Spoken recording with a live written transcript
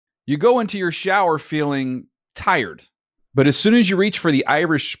You go into your shower feeling tired, but as soon as you reach for the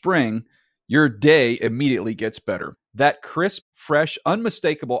Irish Spring, your day immediately gets better. That crisp, fresh,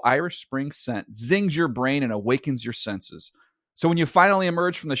 unmistakable Irish Spring scent zings your brain and awakens your senses. So when you finally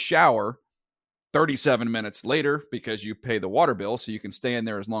emerge from the shower 37 minutes later, because you pay the water bill so you can stay in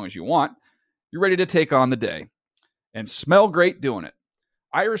there as long as you want, you're ready to take on the day and smell great doing it.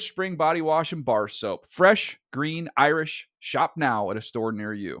 Irish Spring Body Wash and Bar Soap. Fresh, green, Irish. Shop now at a store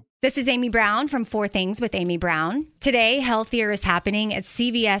near you. This is Amy Brown from 4 Things with Amy Brown. Today, healthier is happening at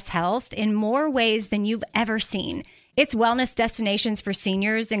CVS Health in more ways than you've ever seen. It's wellness destinations for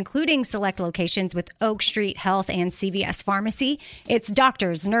seniors, including select locations with Oak Street Health and CVS Pharmacy. It's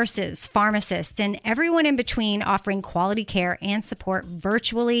doctors, nurses, pharmacists, and everyone in between offering quality care and support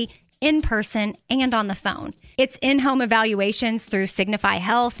virtually, in person, and on the phone. It's in-home evaluations through Signify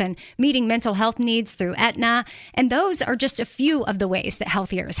Health and meeting mental health needs through Aetna. And those are just a few of the ways that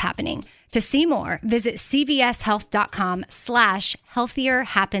healthier is happening. To see more, visit cvshealth.com/healthier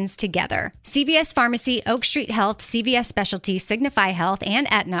happens together. CVS Pharmacy, Oak Street Health, CVS Specialty, Signify Health,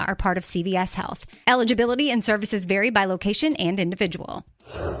 and Aetna are part of CVS Health. Eligibility and services vary by location and individual.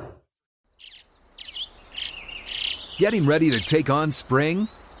 Getting ready to take on spring?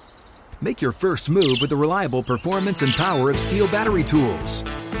 Make your first move with the reliable performance and power of Steel battery tools.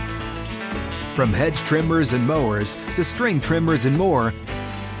 From hedge trimmers and mowers to string trimmers and more,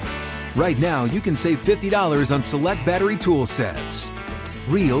 right now you can save $50 on select battery tool sets.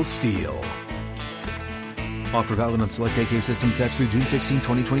 Real Steel. Offer valid on select AK system sets through June 16,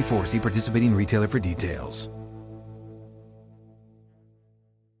 2024. See participating retailer for details.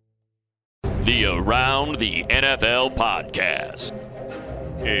 The Around the NFL podcast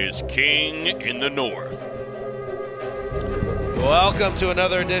is King in the North. Welcome to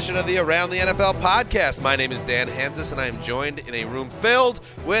another edition of the Around the NFL podcast. My name is Dan Hansis, and I am joined in a room filled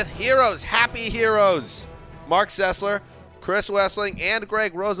with heroes, happy heroes. Mark Sessler, Chris Wessling, and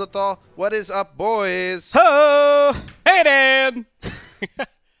Greg Rosenthal. What is up, boys? Ho! Hey, Dan!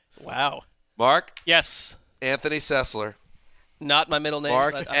 Wow. Mark? Yes. Anthony Sessler. Not my middle name.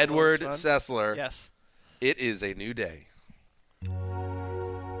 Mark Edward Sessler. Yes. It is a new day.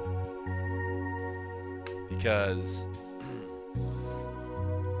 Because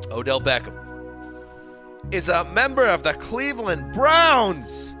Odell Beckham is a member of the Cleveland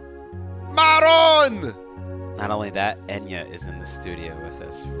Browns. Maron! Not only that, Enya is in the studio with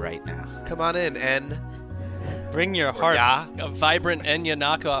us right now. Come on in, En. Bring your heart. Ya. A vibrant Enya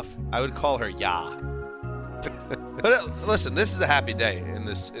knockoff. I would call her Ya. But listen, this is a happy day in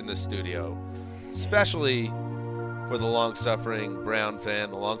this studio, especially for the long-suffering Brown fan,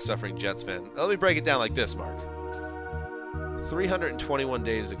 the long-suffering Jets fan. Let me break it down like this, Mark. 321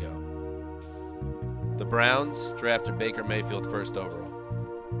 days ago, the Browns drafted Baker Mayfield first overall.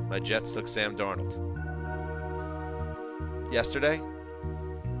 My Jets took Sam Darnold. Yesterday,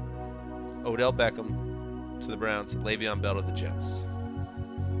 Odell Beckham to the Browns, Le'Veon Bell to the Jets.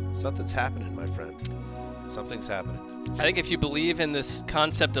 Something's happening, my friend. Something's happening. I think if you believe in this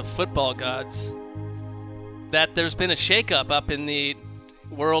concept of football gods, that there's been a shakeup up in the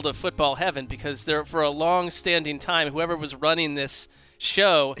world of football heaven, because there, for a long-standing time, whoever was running this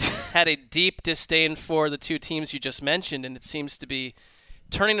show had a deep disdain for the two teams you just mentioned, and it seems to be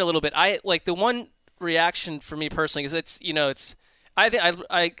turning a little bit. I like the one reaction for me personally is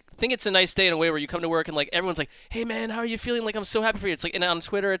I think it's a nice day in a way where you come to work and like everyone's like, "Hey man, how are you feeling?" Like, I'm so happy for you. It's like, and on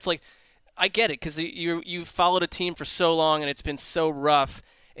Twitter, it's like, I get it, because you've followed a team for so long and it's been so rough,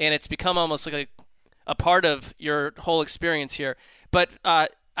 and it's become almost like a part of your whole experience here. But I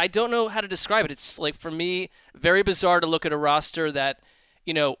don't know how to describe it. It's like, for me, very bizarre to look at a roster that,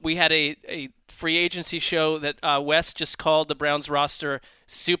 we had a free agency show that Wes just called the Browns roster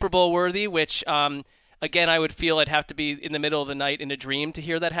Super Bowl worthy, which, again, I would feel I'd have to be in the middle of the night in a dream to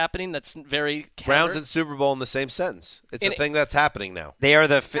hear that happening. That's very Browns and Super Bowl in the same sentence. It's a thing that's happening now. They are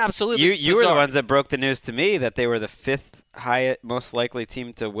the absolutely. You were the ones that broke the news to me that they were the fifth most likely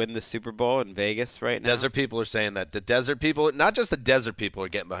team to win the Super Bowl in Vegas right now. Desert people are saying that. The desert people, not just the desert people, are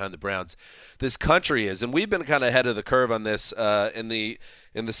getting behind the Browns. This country is, and we've been kind of ahead of the curve on this in the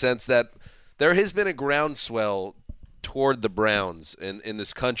sense that there has been a groundswell toward the Browns in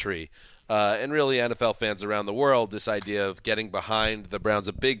this country. And really NFL fans around the world, this idea of getting behind the Browns,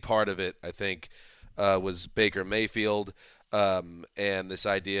 a big part of it, I think, was Baker Mayfield, and this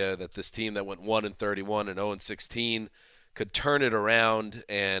idea that this team that went 1-31 and 0-16 could turn it around,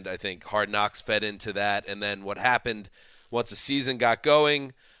 and I think Hard Knocks fed into that. And then what happened once the season got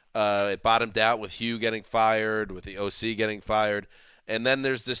going, it bottomed out with Hugh getting fired, with the OC getting fired, and then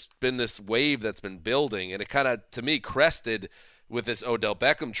there's been this wave that's been building, and it kind of, to me, crested with this Odell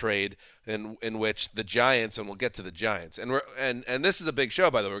Beckham trade in which the Giants, and we'll get to the Giants, and this is a big show,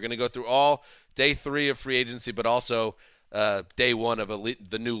 by the way. We're going to go through all day 3 of free agency, but also day 1 of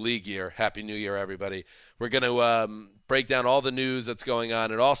the new league year. Happy New Year, everybody. We're going to break down all the news that's going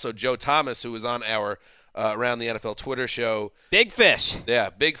on, and also Joe Thomas, who was on our Around the NFL Twitter show. Big fish. Yeah,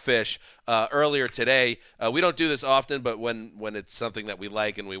 big fish. Earlier today, we don't do this often, but when it's something that we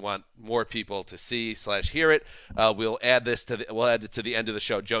like and we want more people to see / hear it, we'll add it to the end of the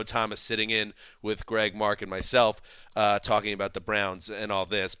show. Joe Thomas sitting in with Greg, Mark, and myself, talking about the Browns and all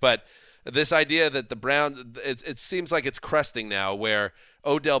this. But this idea that the Browns, it seems like it's cresting now, where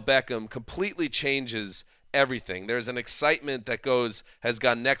Odell Beckham completely changes everything. There's an excitement that has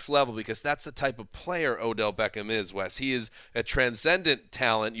gone next level, because that's the type of player Odell Beckham is, Wes. He is a transcendent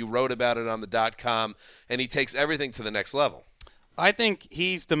talent. You wrote about it on the .com, and he takes everything to the next level. I think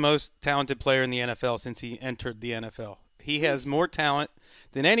he's the most talented player in the NFL since he entered the NFL. He has more talent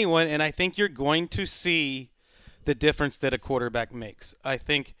than anyone, and I think you're going to see the difference that a quarterback makes. I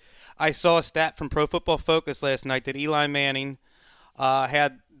think I saw a stat from Pro Football Focus last night that Eli Manning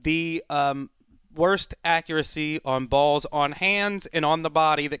had the worst accuracy on balls on hands and on the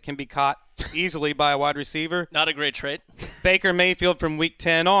body that can be caught easily by a wide receiver. Not a great trait. Baker Mayfield from week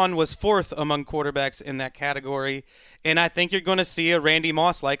 10 on was 4th among quarterbacks in that category. And I think you're going to see a Randy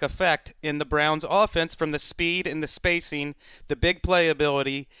Moss-like effect in the Browns offense from the speed and the spacing, the big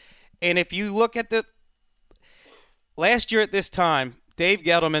playability. And if you look at last year at this time, Dave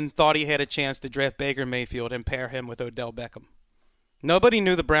Gettleman thought he had a chance to draft Baker Mayfield and pair him with Odell Beckham. Nobody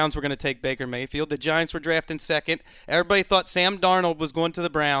knew the Browns were going to take Baker Mayfield. The Giants were drafting 2nd. Everybody thought Sam Darnold was going to the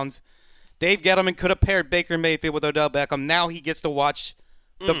Browns. Dave Gettleman could have paired Baker Mayfield with Odell Beckham. Now he gets to watch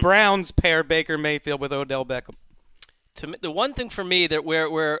the Browns pair Baker Mayfield with Odell Beckham. To me, the one thing for me that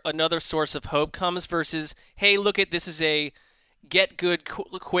where another source of hope comes versus, hey, look at this is a get good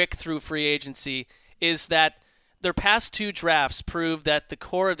quick through free agency, is that their past 2 drafts prove that the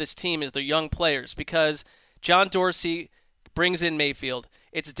core of this team is their young players, because John Dorsey brings in Mayfield.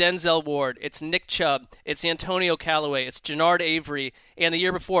 It's Denzel Ward. It's Nick Chubb. It's Antonio Callaway. It's Jannard Avery. And the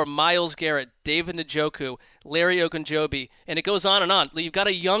year before, Myles Garrett, David Njoku, Larry Ogunjobi. And it goes on and on. You've got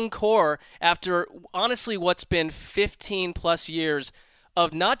a young core after, honestly, what's been 15-plus years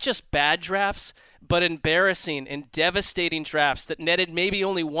of not just bad drafts, but embarrassing and devastating drafts that netted maybe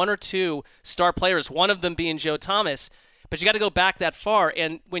only 1 or 2 star players, one of them being Joe Thomas. But you got to go back that far,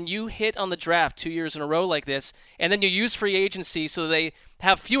 and when you hit on the draft 2 years in a row like this, and then you use free agency so they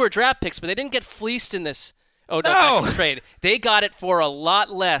have fewer draft picks, but they didn't get fleeced in this Odell Beckham trade. They got it for a lot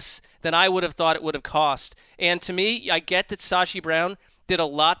less than I would have thought it would have cost. And to me, I get that Sashi Brown did a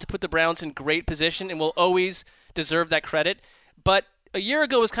lot to put the Browns in great position and will always deserve that credit. But a year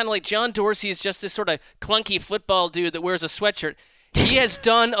ago, it was kind of like John Dorsey is just this sort of clunky football dude that wears a sweatshirt. He has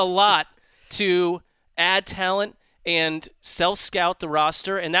done a lot to add talent and self-scout the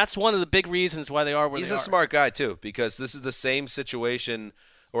roster, and that's one of the big reasons why they are where they are. He's a smart guy, too, because this is the same situation,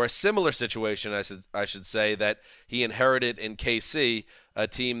 or a similar situation, I should say, that he inherited in KC, a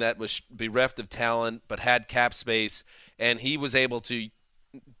team that was bereft of talent but had cap space, and he was able to,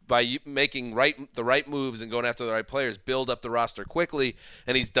 by making the right moves and going after the right players, build up the roster quickly,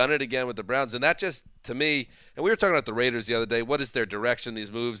 and he's done it again with the Browns. And that just, to me, and we were talking about the Raiders the other day, what is their direction,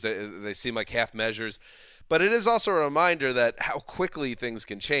 these moves? They seem like half measures. But it is also a reminder that how quickly things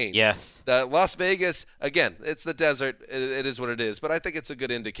can change. Yes. Las Vegas, again, it's the desert. It is what it is. But I think it's a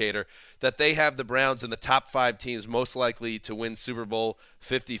good indicator that they have the Browns in the top 5 teams most likely to win Super Bowl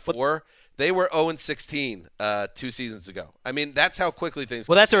 54. They were 0-16 2 seasons ago. I mean, that's how quickly things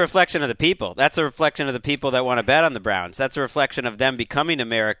Well, that's a reflection of the people. That's a reflection of the people that want to bet on the Browns. That's a reflection of them becoming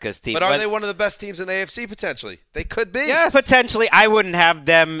America's team. But are they one of the best teams in the AFC, potentially? They could be. Yes. Potentially. I wouldn't have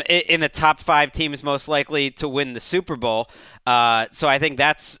them in the top 5 teams most likely to win the Super Bowl. So I think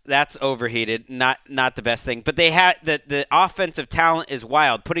that's overheated, not the best thing. But they had the offensive talent is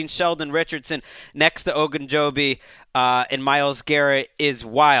wild. Putting Sheldon Richardson next to Ogunjobi and Myles Garrett is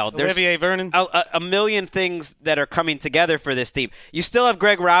wild. Olivier Vernon. A million things that are coming together for this team. You still have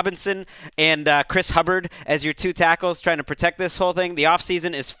Greg Robinson and Chris Hubbard as your 2 tackles trying to protect this whole thing. The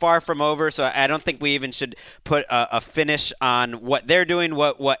offseason is far from over, so I don't think we even should put a finish on what they're doing,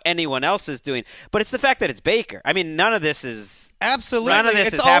 what anyone else is doing. But it's the fact that it's Baker. I mean, none of this is absolutely. None of this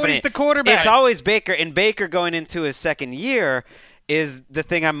it's is always happening. The quarterback. It's always Baker, and Baker going into his 2nd year is the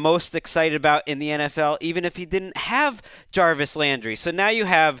thing I'm most excited about in the NFL, even if he didn't have Jarvis Landry. So now you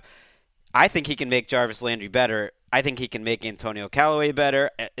have, I think he can make Jarvis Landry better. I think he can make Antonio Callaway better.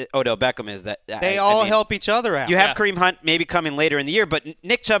 Odell Beckham is that. They all help each other out. You have Kareem Hunt maybe coming later in the year, but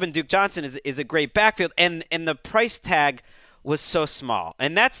Nick Chubb and Duke Johnson is a great backfield, and the price tag was so small.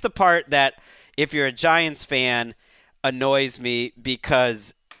 And that's the part that, if you're a Giants fan, annoys me,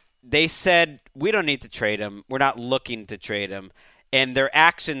 because they said, we don't need to trade him. We're not looking to trade him. And their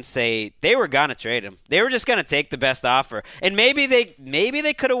actions say they were going to trade him. They were just going to take the best offer. And maybe they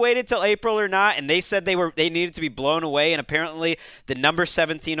could have waited till April or not, and they said they needed to be blown away. And apparently the number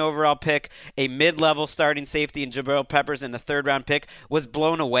 17 overall pick, a mid-level starting safety in Jabril Peppers, and the third-round pick was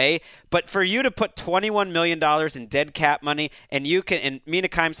blown away. But for you to put $21 million in dead cap money, and Mina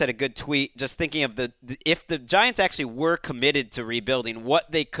Kimes said a good tweet just thinking of if the Giants actually were committed to rebuilding,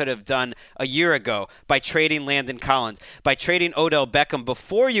 what they could have done a year ago by trading Landon Collins, by trading Odell Beckham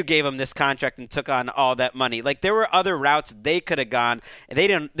before you gave him this contract and took on all that money. Like, there were other routes they could have gone. They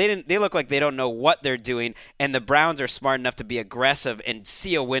look like they don't know what they're doing, and the Browns are smart enough to be aggressive and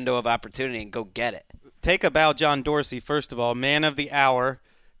see a window of opportunity and go get it. Take a bow, John Dorsey, first of all, man of the hour,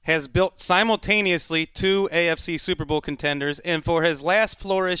 has built simultaneously 2 AFC Super Bowl contenders, and for his last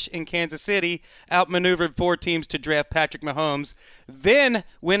flourish in Kansas City, outmaneuvered 4 teams to draft Patrick Mahomes, then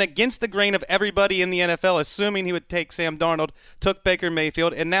went against the grain of everybody in the NFL, assuming he would take Sam Darnold, took Baker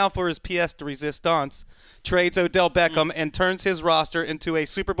Mayfield, and now for his pièce de résistance, trades Odell Beckham and turns his roster into a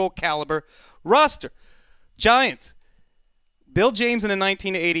Super Bowl caliber roster. Giants. Bill James in the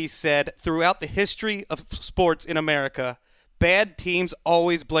 1980s said, throughout the history of sports in America, bad teams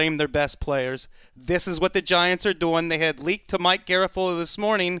always blame their best players. This is what the Giants are doing. They had leaked to Mike Garafolo this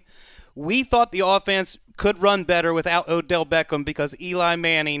morning. We thought the offense could run better without Odell Beckham because Eli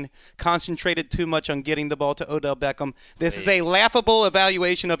Manning concentrated too much on getting the ball to Odell Beckham. This is a laughable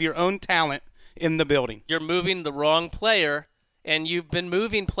evaluation of your own talent in the building. You're moving the wrong player, and you've been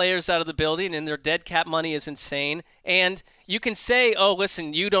moving players out of the building, and their dead cap money is insane. And you can say, oh,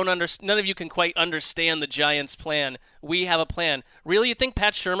 listen, none of you can quite understand the Giants' plan. We have a plan. Really, you think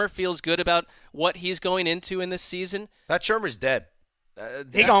Pat Shurmur feels good about what he's going into in this season? Pat Shurmur's dead.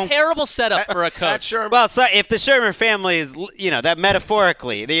 Terrible setup for a coach. Well, so if the Shurmur family is, that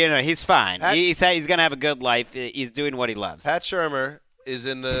metaphorically, he's fine. He's going to have a good life. He's doing what he loves. Pat Shurmur is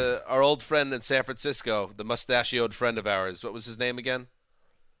in our old friend in San Francisco, the mustachioed friend of ours. What was his name again?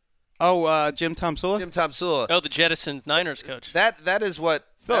 Oh, Jim Tomsula? Jim Tomsula. Oh, the Jettisons Niners coach. That is what...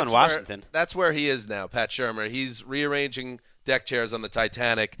 Still in Washington. That's where he is now, Pat Shurmur. He's rearranging deck chairs on the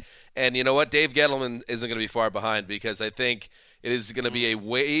Titanic. And you know what? Dave Gettleman isn't going to be far behind, because I think it is going to be a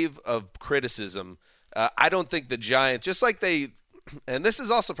wave of criticism. I don't think the Giants, just like they... And this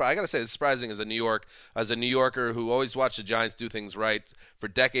is also, I got to say, it's surprising as a New Yorker who always watched the Giants do things right for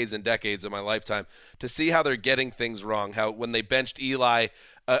decades and decades of my lifetime, to see how they're getting things wrong. How when they benched Eli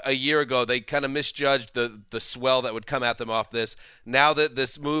a year ago, they kind of misjudged the swell that would come at them off this. Now that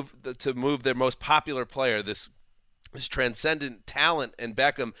this move to move their most popular player, this transcendent talent in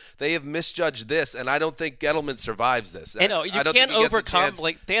Beckham, they have misjudged this, and I don't think Gettleman survives this. I don't can't overcome.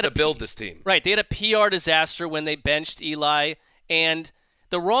 They had to build this team. Right, they had a PR disaster when they benched Eli. And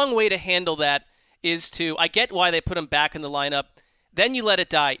the wrong way to handle that is I get why they put him back in the lineup. Then you let it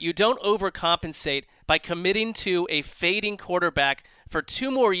die. You don't overcompensate by committing to a fading quarterback for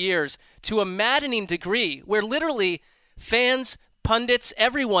 2 more years to a maddening degree where literally fans, pundits,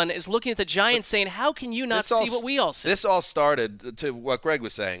 everyone is looking at the Giants saying, how can you not see what we all see? This all started to what Greg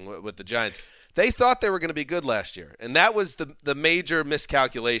was saying with the Giants. They thought they were going to be good last year, and that was the major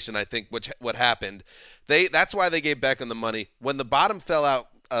miscalculation, I think, what happened. That's why they gave Beckham the money. When the bottom fell out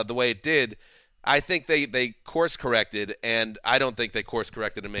the way it did, I think they course-corrected, and I don't think they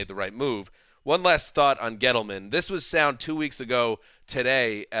course-corrected and made the right move. One last thought on Gettleman. This was sound 2 weeks ago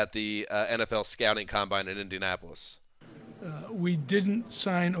today at the NFL Scouting Combine in Indianapolis. We didn't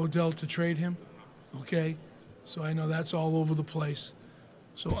sign Odell to trade him, okay? So I know that's all over the place.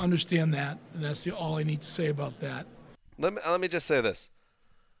 So understand that, and that's all I need to say about that. Let me just say this.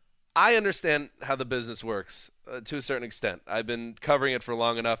 I understand how the business works to a certain extent. I've been covering it for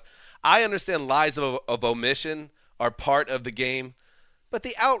long enough. I understand lies of omission are part of the game, but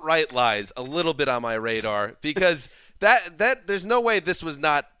the outright lies a little bit on my radar, because that there's no way this was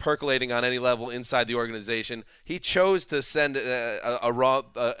not percolating on any level inside the organization. He chose to send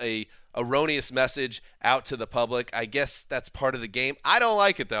a erroneous message out to the public. I guess that's part of the game. I don't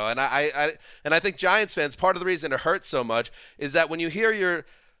like it though, and I think Giants fans, part of the reason it hurts so much is that when you hear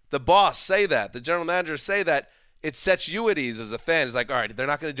the boss say that, the general manager say that, it sets you at ease as a fan. It's like, all right, they're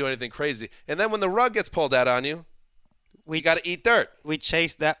not going to do anything crazy. And then when the rug gets pulled out on you, we got to eat dirt. We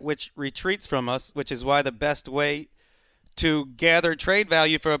chase that which retreats from us, which is why the best way to gather trade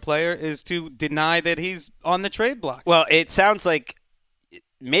value for a player is to deny that he's on the trade block. Well, it sounds like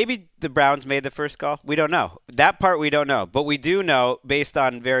maybe the Browns made the first call. We don't know. That part we don't know. But we do know, based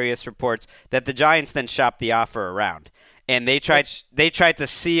on various reports, that the Giants then shopped the offer around. and they tried to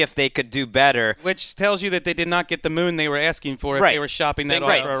see if they could do better. Which tells you that they did not get the moon they were asking for if they were shopping that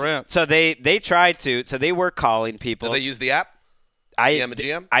offer around. So they tried to. So they were calling people. Did they use the app?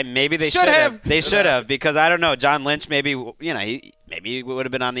 GM? Maybe they should have. They should have, because I don't know. John Lynch maybe he would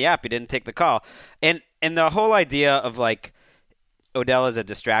have been on the app. He didn't take the call. And the whole idea of like Odell as a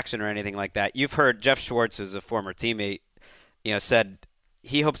distraction or anything like that. You've heard Jeff Schwartz, who's a former teammate, said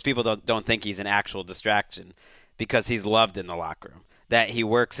he hopes people don't think he's an actual distraction because he's loved in the locker room. That he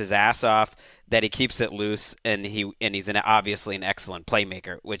works his ass off, that he keeps it loose, and he's obviously an excellent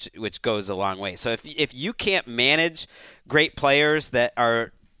playmaker, which goes a long way. So if you can't manage great players that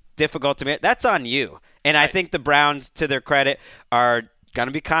are difficult to manage, that's on you. And I think the Browns, to their credit, are going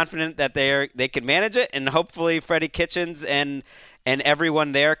to be confident that they can manage it, and hopefully Freddie Kitchens and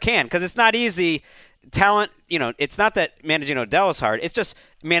everyone there can, because it's not easy. Talent, it's not that managing Odell is hard. It's just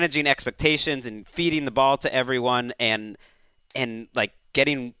managing expectations and feeding the ball to everyone and like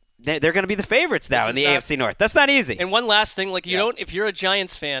getting. They're going to be the favorites now in the AFC North. That's not easy. And one last thing, like if you're a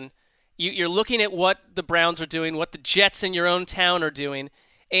Giants fan, you're looking at what the Browns are doing, what the Jets in your own town are doing,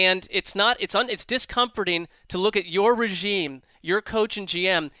 and it's discomforting to look at your regime, your coach and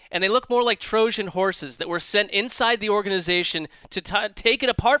GM, and they look more like Trojan horses that were sent inside the organization to take it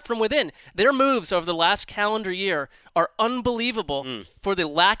apart from within. Their moves over the last calendar year are unbelievable for the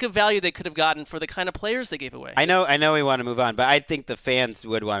lack of value they could have gotten for the kind of players they gave away. I know we want to move on, but I think the fans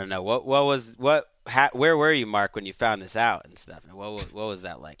would want to know where were you, Mark, when you found this out and stuff? And what was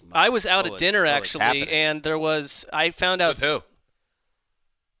that like? I was out at dinner actually, and I found out. With who?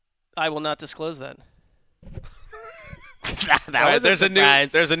 I will not disclose that. There's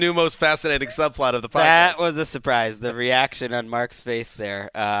a new most fascinating subplot of the podcast. That was a surprise. The reaction on Mark's face there.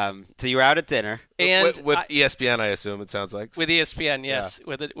 So you were out at dinner, and with ESPN, I assume it sounds like. With ESPN, yes,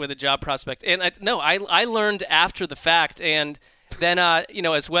 yeah. with a job prospect. And I learned after the fact, and then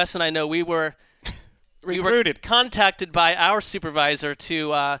as Wes and I know, we were contacted by our supervisor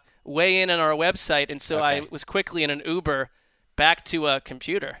to weigh in on our website, and so I was quickly in an Uber back to a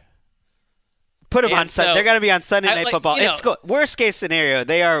computer. Put them on Sunday. They're going to be on Sunday Night Football. It's cool. Worst case scenario,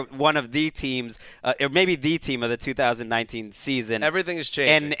 they are one of the teams, or maybe the team of the 2019 season. Everything is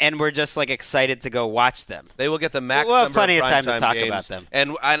changing, and we're just like excited to go watch them. They will get the max. We'll have number plenty of time to talk games. about them.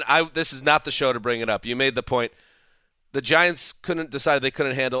 And this is not the show to bring it up. You made the point. The Giants decided they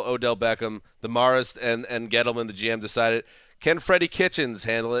couldn't handle Odell Beckham. The Maras and Gettleman, the GM, decided. Can Freddie Kitchens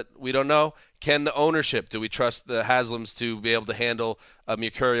handle it? We don't know. Can the ownership? Do we trust the Haslams to be able to handle a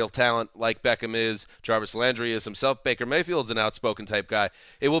mercurial talent like Beckham is, Jarvis Landry is himself? Baker Mayfield's an outspoken type guy.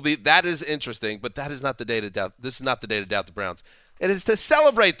 That is interesting, but that is not the day to doubt. This is not the day to doubt the Browns. It is to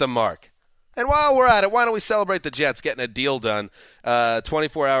celebrate them, Mark. And while we're at it, why don't we celebrate the Jets getting a deal done?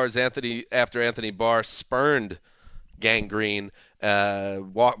 24 hours after Anthony Barr spurned gangrene,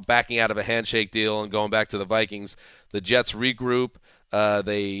 backing out of a handshake deal and going back to the Vikings. The Jets regroup.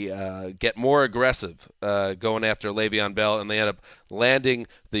 They get more aggressive going after Le'Veon Bell, and they end up landing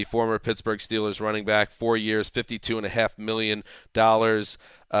the former Pittsburgh Steelers running back, 4 years, $52.5 million.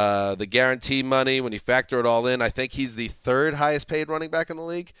 The guarantee money, when you factor it all in, I think he's the third highest paid running back in the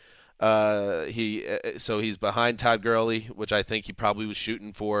league. So he's behind Todd Gurley, which I think he probably was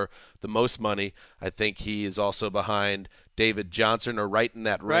shooting for the most money. I think he is also behind David Johnson, or right in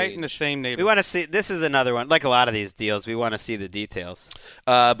that range. Right in the same neighborhood. We want to see. This is another one. Like a lot of these deals, we want to see the details.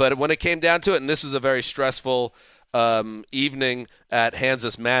 But when it came down to it, and this was a very stressful evening at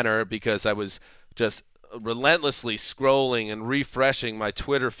Kansas Manor, because I was just relentlessly scrolling and refreshing my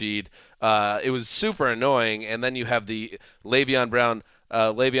Twitter feed. It was super annoying. And then you have the Le'Veon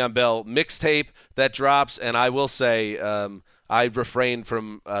Bell mixtape that drops, and I will say I refrained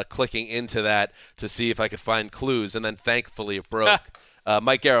from clicking into that to see if I could find clues, and then thankfully it broke.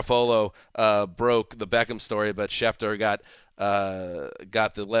 Mike Garafolo broke the Beckham story, but Schefter got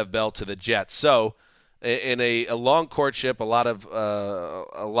the Lev Bell to the Jets. So in a long courtship, a lot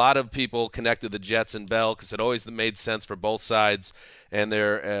of people connected the Jets and Bell because it always made sense for both sides. And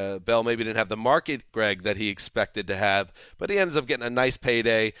Bell maybe didn't have the market, Greg, that he expected to have, but he ends up getting a nice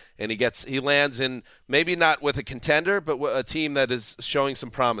payday, and he lands in maybe not with a contender, but a team that is showing some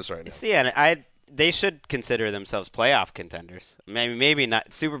promise right now. Yeah, they should consider themselves playoff contenders. Maybe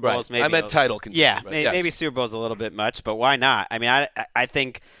not Super Bowls. Right. Maybe I meant title contenders. Yeah, yes. Maybe Super Bowl's a little bit much, but why not? I mean, I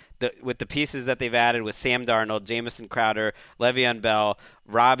think. With the pieces that they've added with Sam Darnold, Jamison Crowder, Le'Veon Bell,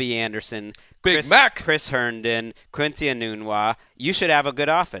 Robbie Anderson, Chris Herndon, Quincy Enunwa, you should have a good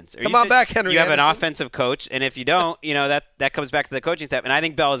offense. Come on back, Henry. You have Anderson. An offensive coach, and if you don't, that comes back to the coaching staff. And I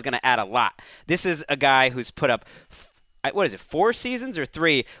think Bell is going to add a lot. This is a guy who's put up, 4 seasons or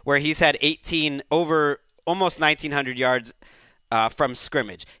 3, where he's had 18 over almost 1,900 yards from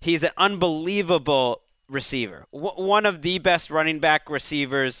scrimmage. He's an unbelievable receiver, one of the best running back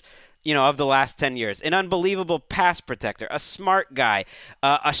receivers of the last 10 years. An unbelievable pass protector, a smart guy,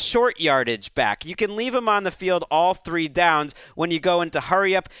 a short yardage back. You can leave him on the field all 3 downs. When you go into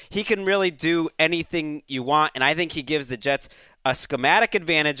hurry up, he can really do anything you want, and I think he gives the Jets a schematic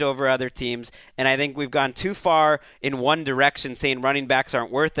advantage over other teams, and I think we've gone too far in one direction saying running backs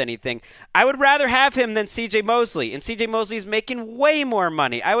aren't worth anything. I would rather have him than C.J. Mosley, and C.J. Mosley's making way more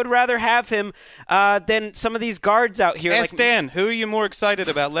money. I would rather have him than some of these guards out here. Ask Dan, who are you more excited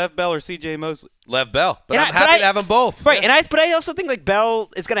about, Lev Bell or C.J. Mosley? Lev Bell, but I'm happy to have them both. Right, but I also think Bell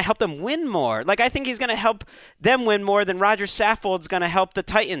is going to help them win more. I think he's going to help them win more than Roger Saffold's going to help the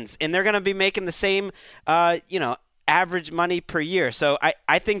Titans, and they're going to be making the same, average money per year. So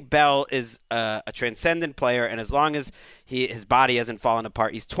I think Bell is a transcendent player, and as long as his body hasn't fallen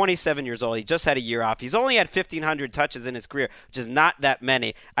apart, he's 27 years old. He just had a year off. He's only had 1,500 touches in his career, which is not that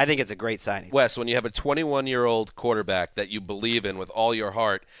many. I think it's a great signing. Wes, when you have a 21-year-old quarterback that you believe in with all your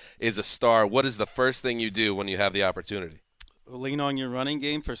heart is a star, what is the first thing you do when you have the opportunity? Lean on your running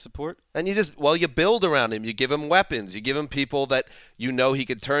game for support. And you build around him. You give him weapons. You give him people that he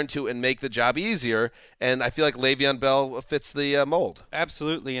could turn to and make the job easier. And I feel like Le'Veon Bell fits the mold.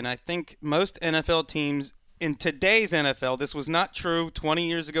 Absolutely. And I think most NFL teams in today's NFL, this was not true 20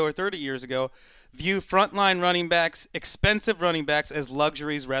 years ago or 30 years ago, view frontline running backs, expensive running backs, as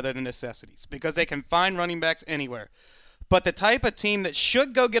luxuries rather than necessities because they can find running backs anywhere. But the type of team that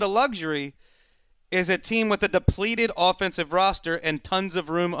should go get a luxury is a team with a depleted offensive roster and tons of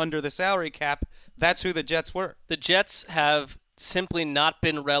room under the salary cap. That's who the Jets were. The Jets have simply not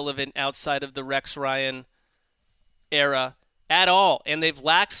been relevant outside of the Rex Ryan era at all, and they've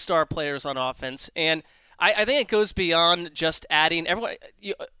lacked star players on offense. And I think it goes beyond just adding everyone.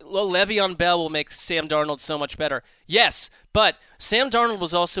 Le'Veon Bell will make Sam Darnold so much better. Yes, but Sam Darnold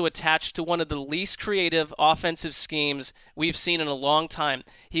was also attached to one of the least creative offensive schemes we've seen in a long time.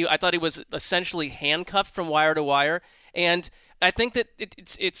 I thought he was essentially handcuffed from wire to wire, and I think that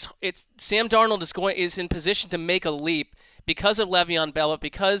it's Sam Darnold is in position to make a leap because of Le'Veon Bell,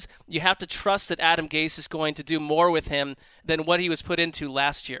 because you have to trust that Adam Gase is going to do more with him than what he was put into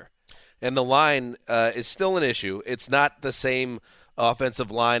last year. And the line is still an issue. It's not the same offensive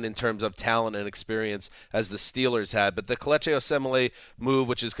line in terms of talent and experience as the Steelers had. But the Kelechi Osemele move,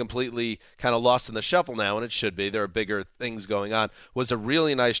 which is completely kind of lost in the shuffle now, and it should be, there are bigger things going on, was a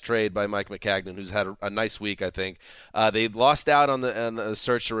really nice trade by Mike Maccagnan, who's had a nice week, I think. They lost out on the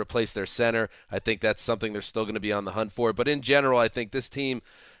search to replace their center. I think that's something they're still going to be on the hunt for. But in general, I think this team,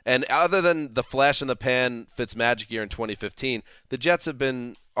 and other than the flash in the pan Fitzmagic year in 2015, the Jets have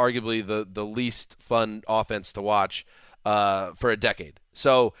been arguably the least fun offense to watch for a decade.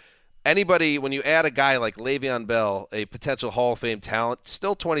 So anybody, when you add a guy like Le'Veon Bell, a potential Hall of Fame talent,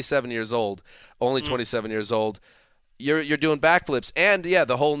 still 27 years old, only 27 years old, you're doing backflips. And, yeah,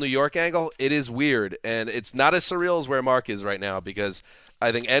 the whole New York angle, it is weird. And it's not as surreal as where Mark is right now because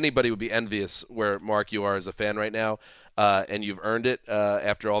I think anybody would be envious where, Mark, you are as a fan right now. And you've earned it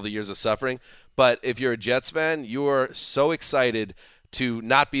after all the years of suffering. But if you're a Jets fan, you are so excited to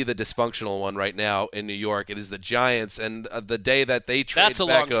not be the dysfunctional one right now in New York. It is the Giants, and the day that they trade That's a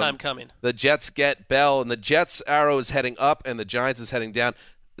long time coming. The Jets get Bell, and the Jets' arrow is heading up, and the Giants is heading down.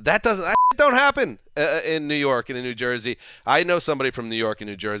 That don't happen in New York and in New Jersey. I know somebody from New York and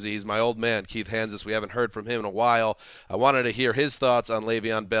New Jersey. He's my old man, Keith Hansis. We haven't heard from him in a while. I wanted to hear his thoughts on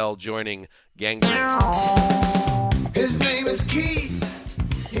Le'Veon Bell joining Gang. His name is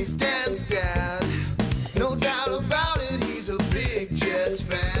Keith. He's Dan's dad. No doubt about it, he's a big Jets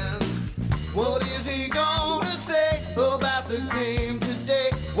fan. What is he gonna say about the game today?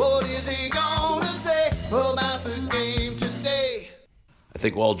 What is he gonna say about the game today? I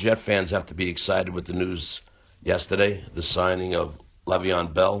think all Jet fans have to be excited with the news yesterday, the signing of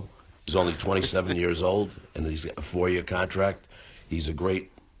Le'Veon Bell. He's only 27 years old, and he's got a 4-year contract. He's a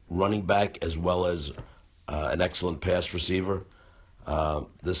great running back as well as an excellent pass receiver.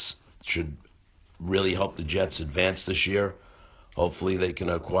 This should really help the Jets advance this year. Hopefully they can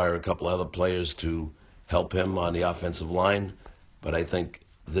acquire a couple other players to help him on the offensive line. But I think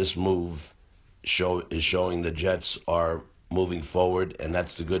this move is showing the Jets are moving forward, and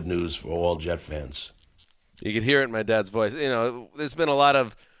that's the good news for all Jet fans. You can hear it in my dad's voice. You know, there's been a lot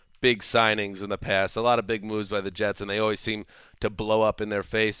of big signings in the past, a lot of big moves by the Jets, and they always seem to blow up in their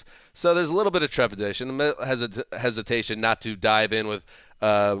face. So there's a little bit of trepidation, hesitation not to dive in with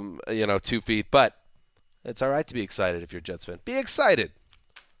 2 feet, but it's all right to be excited if you're a Jets fan. Be excited.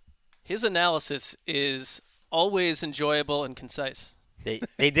 His analysis is always enjoyable and concise.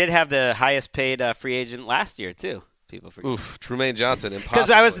 They did have the highest paid free agent last year too. People forget. Oof, Trumaine Johnson, Because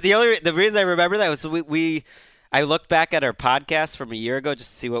the reason I remember that was I looked back at our podcast from a year ago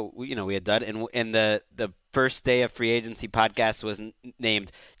just to see what we had done, and the first day of free agency podcast was named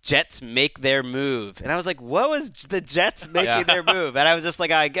Jets Make Their Move, and I was like, what was the Jets making their move? And I was just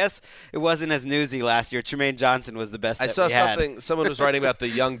like, I guess it wasn't as newsy last year. Trumaine Johnson was the best. I saw someone was writing about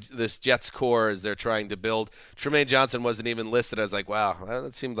this Jets core as they're trying to build. Trumaine Johnson wasn't even listed. I was like, wow,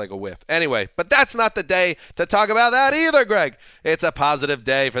 that seemed like a whiff. Anyway, but that's not the day to talk about that either, Greg. It's a positive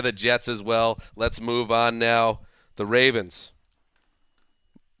day for the Jets as well. Let's move on now. The Ravens.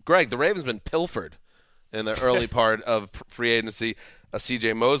 Greg, the Ravens been pilfered in the early part of free agency.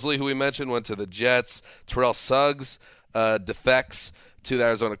 C.J. Mosley, who we mentioned, went to the Jets. Terrell Suggs defects to the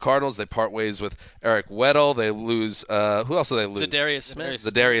Arizona Cardinals. They part ways with Eric Weddle. They lose who else do they lose?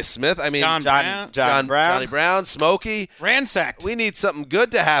 Zadarius Smith. I mean, John Brown. Johnny Brown, Smokey. Ransacked. We need something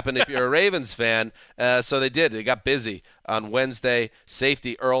good to happen if you're a Ravens fan. So they did. They got busy. On Wednesday,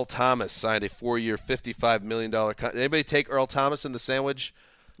 safety Earl Thomas signed a 4-year, $55 million contract. Anybody take Earl Thomas in the sandwich?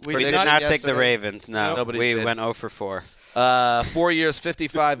 We did not take the Ravens, no. Nobody we did. went 0 for 4. 4 years,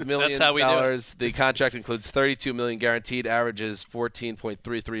 $55 million. That's how we do it. The contract includes $32 million guaranteed, averages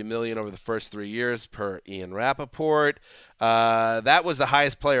 $14.33 million over the first 3 years per Ian Rappaport. That was the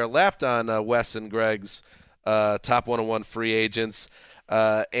highest player left on Wes and Greg's top 101 free agents.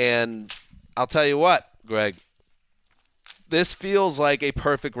 And I'll tell you what, Greg, this feels like a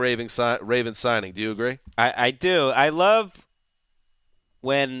perfect Raven signing. Do you agree? I do. I love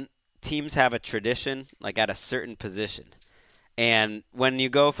when teams have a tradition, like at a certain position. And when you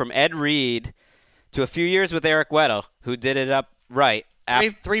go from Ed Reed to a few years with Eric Weddle, who did it up right.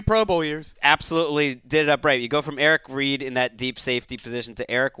 Three Pro Bowl years. Absolutely did it up right. You go from Eric Reed in that deep safety position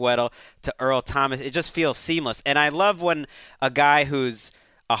to Eric Weddle to Earl Thomas. It just feels seamless. And I love when a guy who's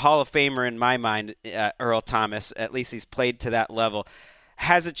a Hall of Famer in my mind, Earl Thomas, at least he's played to that level,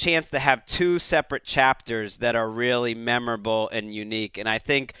 has a chance to have two separate chapters that are really memorable and unique. And I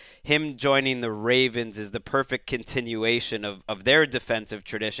think him joining the Ravens is the perfect continuation of their defensive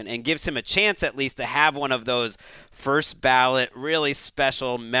tradition and gives him a chance at least to have one of those first ballot, really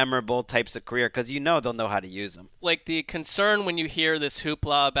special, memorable types of career because they'll know how to use them. Like the concern when you hear this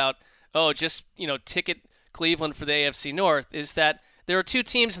hoopla about, ticket Cleveland for the AFC North is that there are two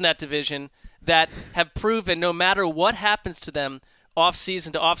teams in that division that have proven no matter what happens to them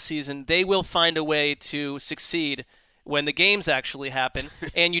off-season to off-season, they will find a way to succeed when the games actually happen.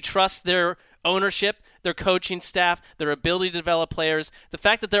 And you trust their ownership, their coaching staff, their ability to develop players. The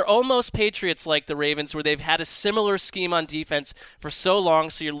fact that they're almost Patriots like the Ravens, where they've had a similar scheme on defense for so long,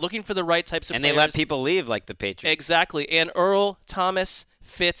 so you're looking for the right types of players. And they let people leave like the Patriots. Exactly. And Earl Thomas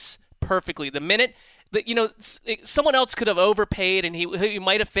fits perfectly. The minute that, someone else could have overpaid and he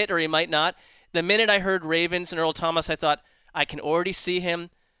might have fit or he might not. The minute I heard Ravens and Earl Thomas, I thought, I can already see him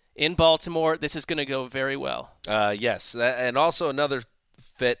in Baltimore. This is going to go very well. Yes. And also another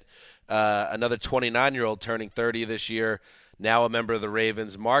fit, another 29-year-old turning 30 this year, now a member of the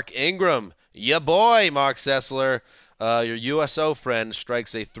Ravens, Mark Ingram. Ya boy, Mark Sessler, your USO friend,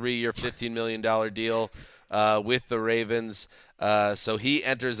 strikes a 3-year, $15 million deal with the Ravens. So he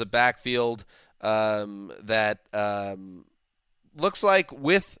enters a backfield that looks like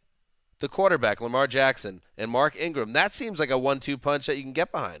with the quarterback, Lamar Jackson, and Mark Ingram. That seems like a 1-2 punch that you can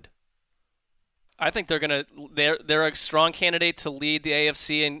get behind. I think they're a strong candidate to lead the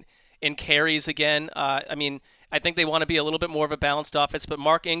AFC in carries again. I think they want to be a little bit more of a balanced offense, but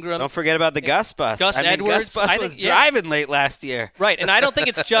Mark Ingram. Don't forget about the Gus Bus. Edwards. Gus Bus was driving late last year. Right, and I don't think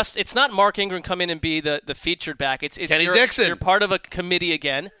it's not Mark Ingram come in and be the featured back. It's Kenny Dixon. You're part of a committee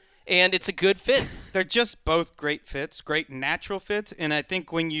again. And it's a good fit. They're just both great fits, great natural fits. And I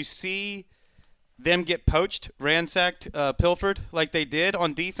think when you see them get poached, ransacked, pilfered like they did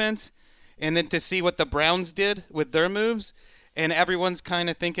on defense, and then to see what the Browns did with their moves, and everyone's kind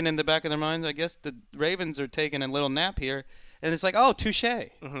of thinking in the back of their minds, I guess the Ravens are taking a little nap here. And it's like, oh, touche.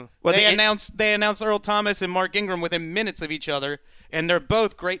 Mm-hmm. Well, they announced Earl Thomas and Mark Ingram within minutes of each other, and they're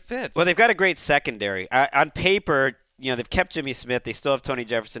both great fits. Well, they've got a great secondary. On paper, they've kept Jimmy Smith. They still have Tony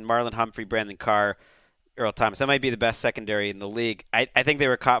Jefferson, Marlon Humphrey, Brandon Carr, Earl Thomas. That might be the best secondary in the league. I think they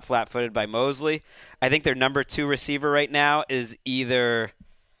were caught flat-footed by Mosley. I think their number 2 receiver right now is their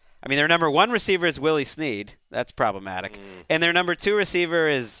number 1 receiver is Willie Snead. That's problematic. And their number 2 receiver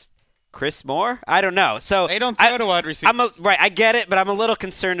is Chris Moore? I don't know. So they don't throw to wide receivers. Right, I get it, but I'm a little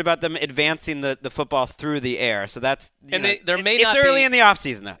concerned about them advancing the football through the air. So that's it's early in the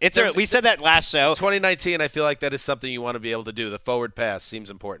offseason, though. It's early. We said that last show. 2019, I feel like that is something you want to be able to do. The forward pass seems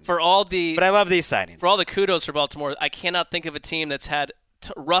important. But I love these signings. For all the kudos for Baltimore, I cannot think of a team that's had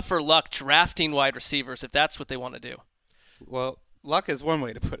rougher luck drafting wide receivers if that's what they want to do. Well, luck is one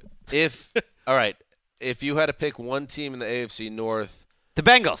way to put it. All right, if you had to pick one team in the AFC North, the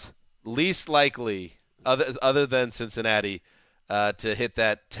Bengals. Least likely, other than Cincinnati, to hit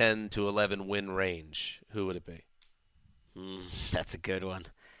that 10 to 11 win range, who would it be? That's a good one.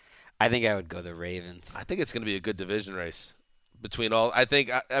 I think I would go the Ravens. I think it's going to be a good division race between all. I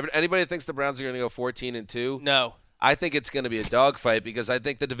think anybody that thinks the Browns are going to go 14-2. No. I think it's going to be a dogfight because I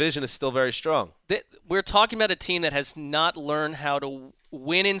think the division is still very strong. We're talking about a team that has not learned how to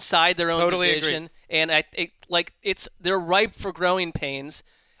win inside their own division, and they're ripe for growing pains.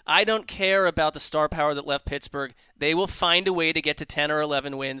 I don't care about the star power that left Pittsburgh. They will find a way to get to 10 or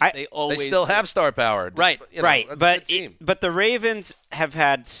 11 wins. They still have star power. Right. But the Ravens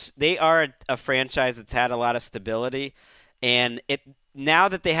they are a franchise that's had a lot of stability, and now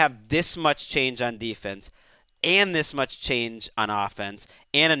that they have this much change on defense and this much change on offense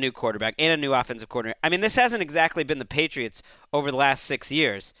and a new quarterback and a new offensive coordinator. I mean, this hasn't exactly been the Patriots over the last 6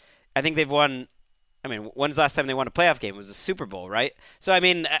 years. I think they've won. I mean, when's the last time they won a playoff game? It was the Super Bowl, right? So, I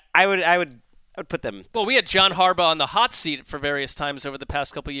mean, I would put them. Well, we had John Harbaugh on the hot seat for various times over the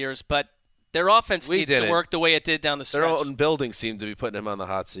past couple of years, but their offense needs to work the way it did down the stretch. Their own building seemed to be putting him on the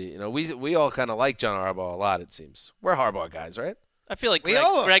hot seat. You know, we all kind of like John Harbaugh a lot, it seems. We're Harbaugh guys, right? I feel like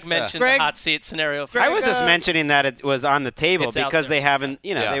Greg mentioned the hot seat scenario. I was just mentioning that it was on the table because they haven't,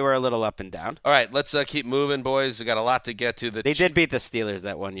 they were a little up and down. All right, let's keep moving, boys. We got a lot to get to. They did beat the Steelers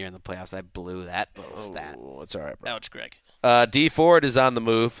that one year in the playoffs. I blew that stat. It's all right, bro. Ouch, Greg. D Ford is on the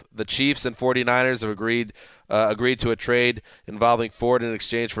move. The Chiefs and 49ers have agreed to a trade involving Ford in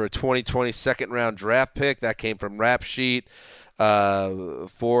exchange for a 2020 second-round draft pick. That came from Rap Sheet.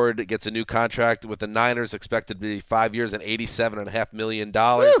 Ford gets a new contract with the Niners, expected to be 5 years and $87.5 million.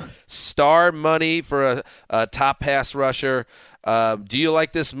 Woo! Star money for a top pass rusher. Do you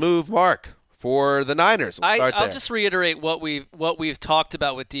like this move, Mark, for the Niners? I'll just reiterate what we've talked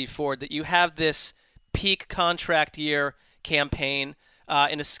about with D Ford, that you have this peak contract year campaign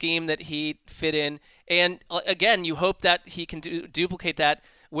in a scheme that he fit in. And, again, you hope that he can duplicate that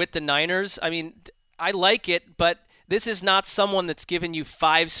with the Niners. I mean, I like it, but this is not someone that's given you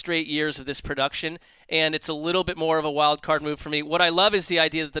 5 straight years of this production, and it's a little bit more of a wild card move for me. What I love is the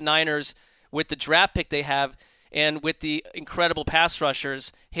idea that the Niners, with the draft pick they have and with the incredible pass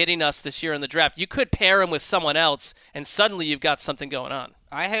rushers hitting us this year in the draft, you could pair him with someone else, and suddenly you've got something going on.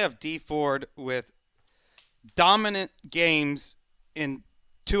 I have D Ford with dominant games in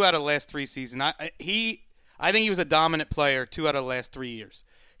 2 out of the last 3 seasons. I think he was a dominant player 2 out of the last 3 years.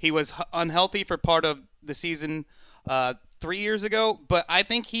 He was unhealthy for part of the season 3 years ago, but I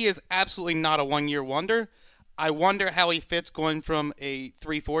think he is absolutely not a one-year wonder. I wonder how he fits going from a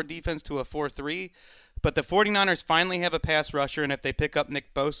 3-4 defense to a 4-3. But the 49ers finally have a pass rusher, and if they pick up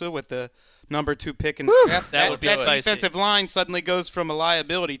Nick Bosa with the number 2 pick in the draft, that defensive line suddenly goes from a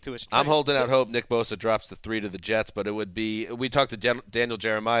liability to a strength. I'm holding out hope Nick Bosa drops the 3 to the Jets, but it would be – we talked to Daniel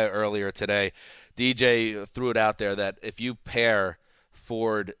Jeremiah earlier today. DJ threw it out there that if you pair –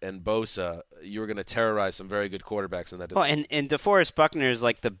 Ford and Bosa, you're going to terrorize some very good quarterbacks in that. Oh, and DeForest Buckner is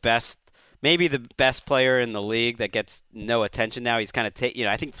like maybe the best player in the league that gets no attention now. He's kind of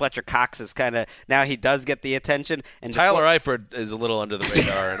I think Fletcher Cox is kind of now he does get the attention. And Tyler Eifert is a little under the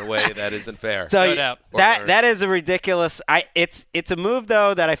radar in a way that isn't fair. So no doubt. That is a ridiculous. It's a move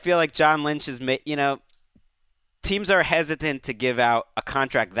though that I feel like John Lynch has made. Teams are hesitant to give out a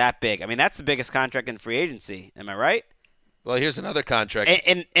contract that big. I mean, that's the biggest contract in free agency. Am I right? Well, here's another contract.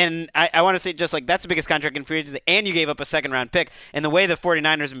 And I want to say just like that's the biggest contract in free agency, and you gave up a second-round pick. And the way the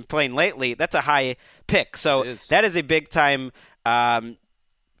 49ers have been playing lately, that's a high pick. So that is a big-time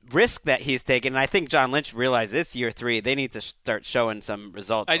risk that he's taken. And I think John Lynch realized this year 3, they need to start showing some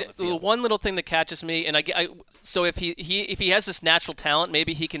results. One little thing that catches me, and so if he has this natural talent,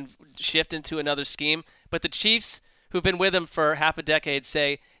 maybe he can shift into another scheme. But the Chiefs, who've been with him for half a decade,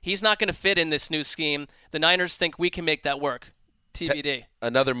 say he's not going to fit in this new scheme. The Niners think we can make that work. TBD.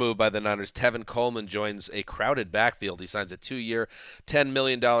 Another move by the Niners. Tevin Coleman joins a crowded backfield. He signs a 2-year, $10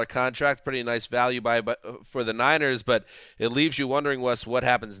 million contract. Pretty nice value for the Niners, but it leaves you wondering, Wes, what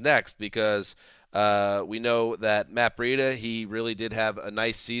happens next, because We know that Matt Breida, he really did have a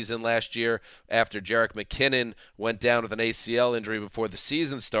nice season last year after Jerick McKinnon went down with an ACL injury before the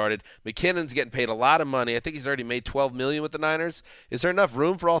season started. McKinnon's getting paid a lot of money. I think he's already made $12 million with the Niners. Is there enough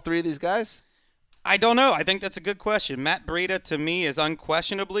room for all three of these guys? I don't know. I think that's a good question. Matt Breida, to me, is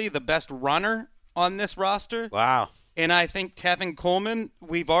unquestionably the best runner on this roster. Wow. And I think Tevin Coleman,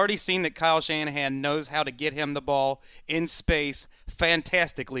 we've already seen that Kyle Shanahan knows how to get him the ball in space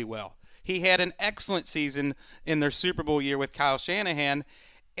fantastically well. He had an excellent season in their Super Bowl year with Kyle Shanahan.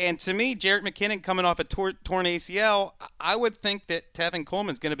 And to me, Jerick McKinnon coming off a torn ACL, I would think that Tevin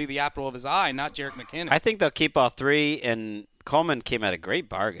Coleman's going to be the apple of his eye, not Jerick McKinnon. I think they'll keep all three, and Coleman came at a great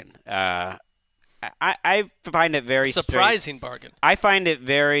bargain. I find it very surprising bargain. I find it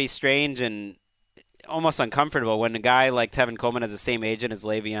very strange and almost uncomfortable when a guy like Tevin Coleman has the same agent as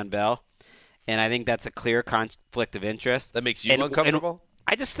Le'Veon Bell, and I think that's a clear conflict of interest. That makes you uncomfortable?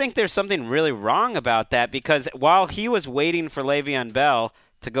 I just think there's something really wrong about that, because while he was waiting for Le'Veon Bell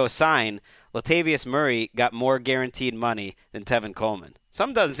to go sign, Latavius Murray got more guaranteed money than Tevin Coleman.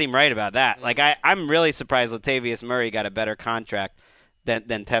 Something doesn't seem right about that. Like I'm really surprised Latavius Murray got a better contract than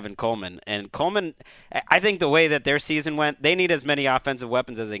Tevin Coleman. And Coleman, I think the way that their season went, they need as many offensive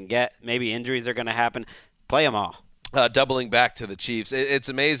weapons as they can get. Maybe injuries are going to happen. Play them all. Doubling back to the Chiefs. It's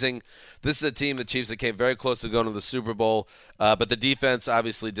amazing. This is a team, the Chiefs, that came very close to going to the Super Bowl, but the defense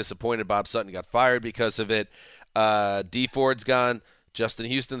obviously disappointed. Bob Sutton got fired because of it. Dee Ford's gone. Justin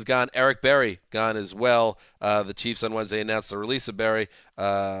Houston's gone. Eric Berry gone as well. The Chiefs on Wednesday announced the release of Berry.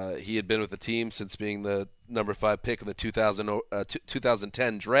 He had been with the team since being the number 5 pick in the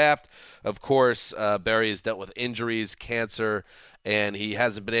 2010 draft. Of course, Berry has dealt with injuries, cancer, and he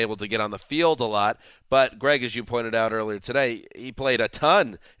hasn't been able to get on the field a lot. But, Greg, as you pointed out earlier today, he played a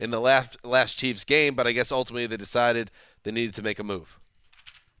ton in the last Chiefs game, but I guess ultimately they decided they needed to make a move.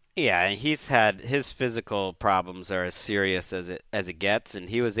 Yeah, and he's had his physical problems are as serious as it gets, and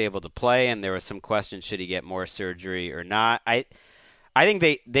he was able to play, and there was some question, should he get more surgery or not. I think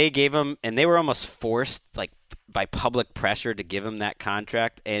they gave him, and they were almost forced, like, by public pressure to give him that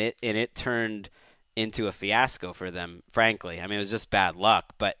contract, and it turned into a fiasco for them, frankly. I mean, it was just bad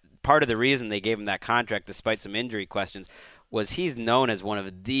luck, but part of the reason they gave him that contract, despite some injury questions, was he's known as one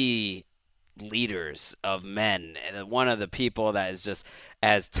of the leaders of men, and one of the people that is just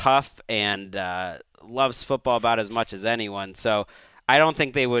as tough and loves football about as much as anyone. So I don't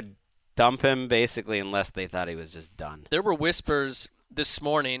think they would dump him, basically, unless they thought he was just done. There were whispers this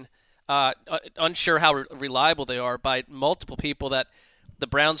morning, unsure how reliable they are, by multiple people that the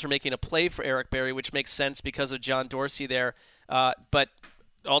Browns were making a play for Eric Berry, which makes sense because of John Dorsey there. But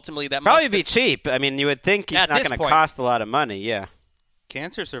ultimately that probably be cheap. I mean, you would think he's not going to cost a lot of money. Yeah.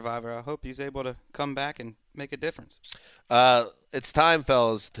 Cancer survivor. I hope he's able to come back and make a difference. It's time,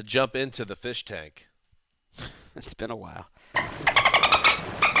 fellas, to jump into the fish tank. It's been a while.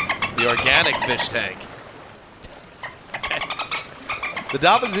 The organic fish tank. The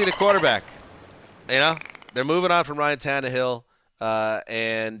Dolphins need a quarterback. You know, they're moving on from Ryan Tannehill,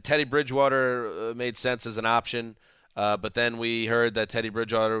 and Teddy Bridgewater made sense as an option. But then we heard that Teddy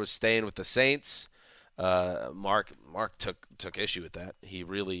Bridgewater was staying with the Saints. Mark took issue with that. He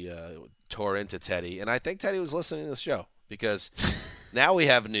really tore into Teddy, and I think Teddy was listening to the show, because now we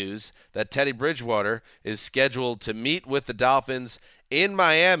have news that Teddy Bridgewater is scheduled to meet with the Dolphins in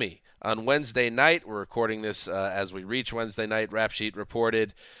Miami on Wednesday night. We're recording this as we reach Wednesday night. Rap Sheet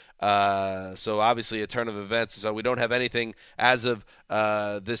reported. So obviously a turn of events. So we don't have anything as of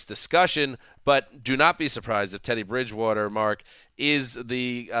this discussion, but do not be surprised if Teddy Bridgewater, Mark, is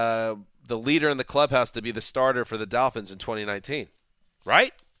the leader in the clubhouse to be the starter for the Dolphins in 2019,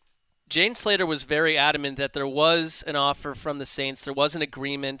 right? Jane Slater was very adamant that there was an offer from the Saints. There was an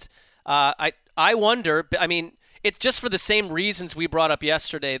agreement. I wonder, I mean, it's just for the same reasons we brought up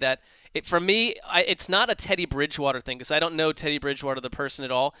yesterday, that for me, it's not a Teddy Bridgewater thing, because I don't know Teddy Bridgewater, the person,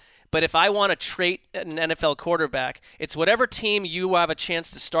 at all. But if I want to trait an NFL quarterback, it's whatever team you have a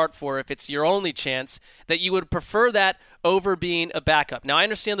chance to start for, if it's your only chance, that you would prefer that over being a backup. Now, I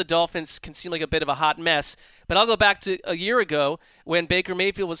understand the Dolphins can seem like a bit of a hot mess, but I'll go back to a year ago when Baker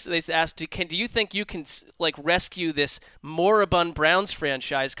Mayfield they asked, do you think you can rescue this moribund Browns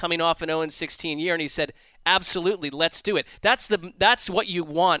franchise coming off an 0-16 year? And he said, absolutely, let's do it. That's what you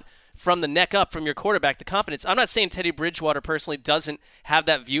want from the neck up from your quarterback, the confidence. I'm not saying Teddy Bridgewater personally doesn't have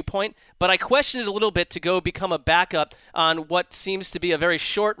that viewpoint, but I question it a little bit to go become a backup on what seems to be a very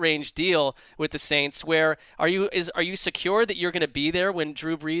short-range deal with the Saints. Where are you secure that you're going to be there when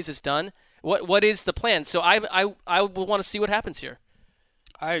Drew Brees is done? What is the plan? So I will want to see what happens here.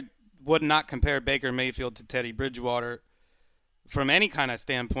 I would not compare Baker Mayfield to Teddy Bridgewater. from any kind of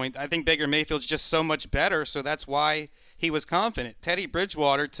standpoint. I think Baker Mayfield's just so much better, so that's why he was confident. Teddy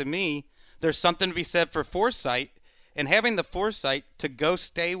Bridgewater, to me, there's something to be said for foresight, and having the foresight to go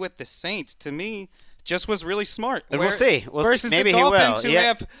stay with the Saints, to me, just was really smart. And we'll see. Versus maybe the Dolphins, he will. who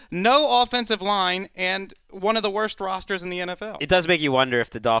have no offensive line and one of the worst rosters in the NFL. It does make you wonder if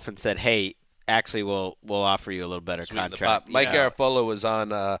the Dolphins said, "Hey, actually, we'll offer you a little better contract." Mike Garafolo was on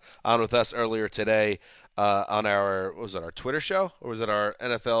with us earlier today on our our Twitter show, or was it our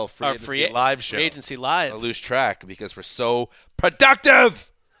NFL Free Agency Live show? Free Agency Live. I lose track because we're so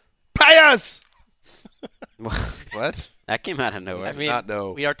productive. Pay us. What? That came out of nowhere. I mean, not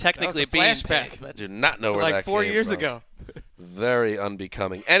know. we are technically being flashback. paid. I did not know It's where like that 4 came years from. ago. Very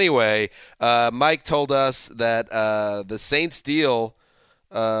unbecoming. Anyway, Mike told us that the Saints deal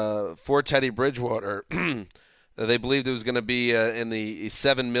for Teddy Bridgewater, they believed it was going to be in the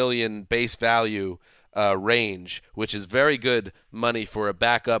 $7 million base value range, which is very good money for a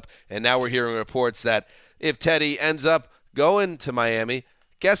backup. And now we're hearing reports that if Teddy ends up going to Miami,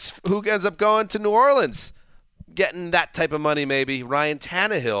 guess who ends up going to New Orleans? Getting that type of money, maybe Ryan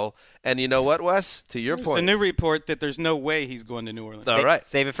Tannehill. And you know what, Wes? To your point, It's a new report that there's no way he's going to New Orleans. All right.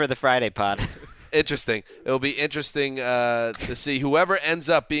 Save it for the Friday pod. Interesting. It'll be interesting to see whoever ends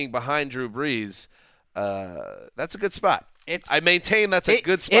up being behind Drew Brees. That's a good spot. I maintain that's a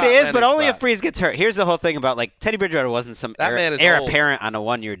good spot. It is, but only spot. if Brees gets hurt. Here's the whole thing about Teddy Bridgewater wasn't some heir apparent on a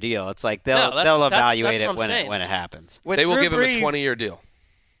 1-year deal. It's like they'll evaluate it when it happens. They will Drew give Brees, him a 20-year deal.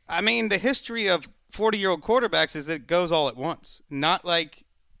 I mean, the history of 40-year-old quarterbacks is it goes all at once. Not like,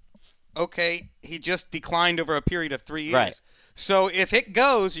 okay, he just declined over a period of 3 years. Right. So if it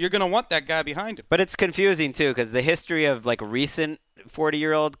goes, you're going to want that guy behind him. But it's confusing, too, because the history of, recent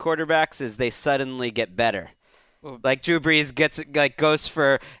 40-year-old quarterbacks is they suddenly get better. Like Drew Brees goes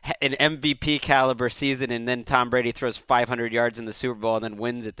for an MVP caliber season, and then Tom Brady throws 500 yards in the Super Bowl and then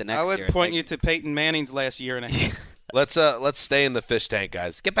wins it the next year. I would point you to Peyton Manning's last year and a half. Let's stay in the fish tank,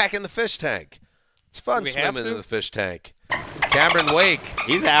 guys. Get back in the fish tank. It's fun swimming in the fish tank. Cameron Wake.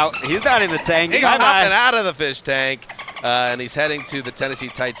 He's out. He's not in the tank. He's hopping out of the fish tank, and he's heading to the Tennessee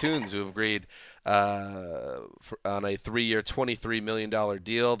Titans, who have agreed on a 3-year, $23 million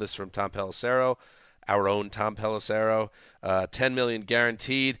deal. This from Tom Pelissero, our own Tom Pelissero. $10 million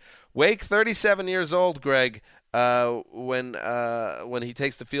guaranteed. Wake, 37 years old, Greg, when he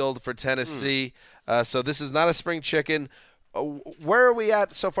takes the field for Tennessee. So this is not a spring chicken. Where are we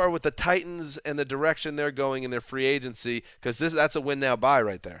at so far with the Titans and the direction they're going in their free agency? Because that's a win now buy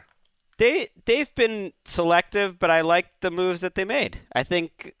right there. They've been selective, but I like the moves that they made. I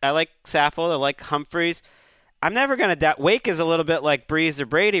think I like Saffold. I like Humphreys. I'm never going to doubt. Wake is a little bit like Brees or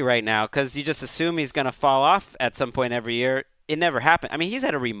Brady right now because you just assume he's going to fall off at some point every year. It never happened. I mean, he's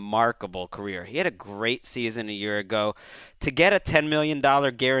had a remarkable career. He had a great season a year ago. To get a $10 million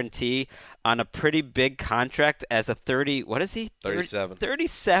guarantee on a pretty big contract as a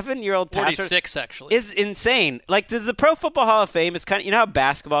 37-year-old passer 46 actually is insane. Does the Pro Football Hall of Fame is kind of, how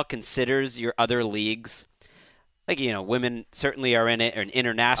basketball considers your other leagues? Women certainly are in it, or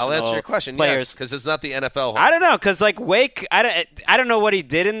international. I'll answer your question. Players. Yes, because it's not the NFL. I don't know, because Wake, I don't know what he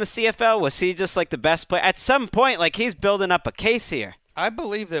did in the CFL. Was he just the best player? At some point, he's building up a case here. I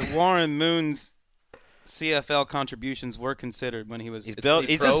believe that Warren Moon's CFL contributions were considered when he was. He's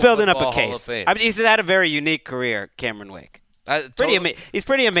just building up a case. I mean, he's had a very unique career, Cameron Wake. He's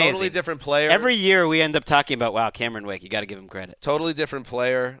pretty amazing. Totally different player. Every year we end up talking about, wow, Cameron Wake. You got to give him credit. Totally different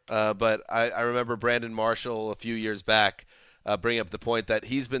player. But I remember Brandon Marshall a few years back bring up the point that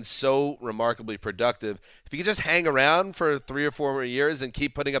he's been so remarkably productive. If he could just hang around for 3 or 4 more years and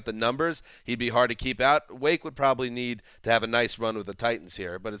keep putting up the numbers, he'd be hard to keep out. Wake would probably need to have a nice run with the Titans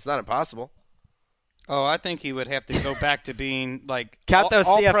here, but it's not impossible. Oh, I think he would have to go back to being count those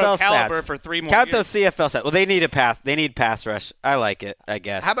CFL caliber stats for 3 more Count years. those CFL stats. Well, they need a pass. They need pass rush. I like it, I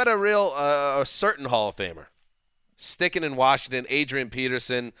guess. How about a real a certain Hall of Famer? Sticking in Washington, Adrian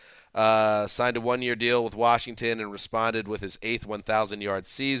Peterson signed a 1-year deal with Washington and responded with his 8th 1,000-yard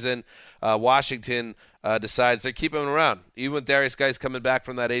season. Washington decides they're keeping him around. Even with Darius Geis coming back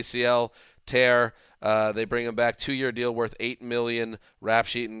from that ACL tear, they bring him back. 2-year deal worth $8 million. Rap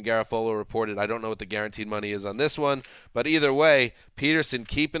Sheet and Garafolo reported. I don't know what the guaranteed money is on this one, but either way, Peterson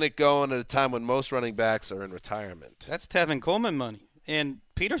keeping it going at a time when most running backs are in retirement. That's Tevin Coleman money, and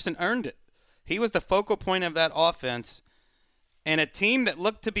Peterson earned it. He was the focal point of that offense, and a team that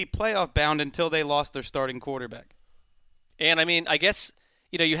looked to be playoff bound until they lost their starting quarterback. And I mean, I guess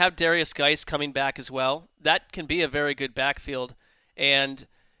you have Darius Geis coming back as well. That can be a very good backfield, and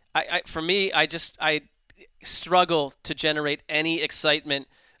for me, I struggle to generate any excitement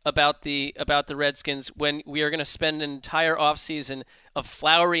about the Redskins when we are going to spend an entire offseason of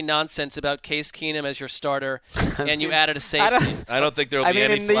flowery nonsense about Case Keenum as your starter, and you added a safety. I don't think there will be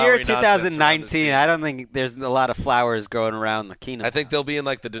any in the flowery year nonsense around this 2019, team. I don't think there's a lot of flowers growing around the Keenum. I think they'll be in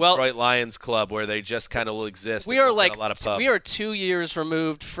like the Detroit Lions club where they just kind of will exist. We and are won't get a lot of pub. we are 2 years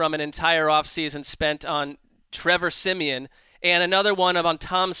removed from an entire offseason spent on Trevor Siemian and another one on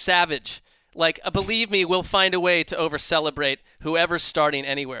Tom Savage. Believe me, we'll find a way to over-celebrate whoever's starting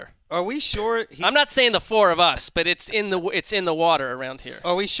anywhere. Are we sure? I'm not saying the four of us, but it's in the water around here.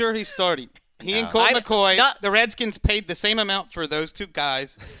 Are we sure he's starting? He and Colt McCoy, the Redskins paid the same amount for those two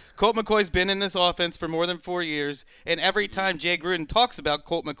guys. Colt McCoy's been in this offense for more than 4 years, and every time Jay Gruden talks about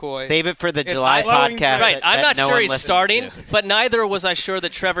Colt McCoy, save it for the July podcast. Right, I'm not no sure he's listens starting, to. but neither was I sure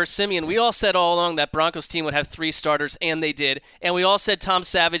that Trevor Siemian. We all said all along that Broncos team would have 3 starters, and they did. And we all said Tom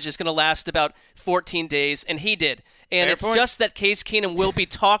Savage is going to last about 14 days, and he did. And Fair it's point. just that Case Keenum will be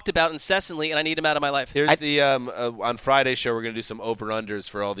talked about incessantly, and I need him out of my life. Here's the on Friday's show, we're going to do some over-unders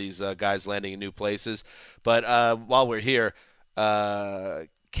for all these guys landing in new places. But while we're here,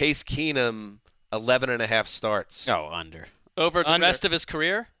 Case Keenum, 11.5 starts. Oh, under. Over the rest of his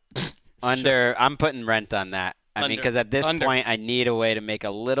career? Under. I'm putting rent on that. I mean, because at this Under. point, I need a way to make a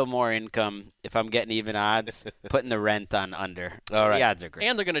little more income. If I'm getting even odds, putting the rent on under. All right. The odds are great.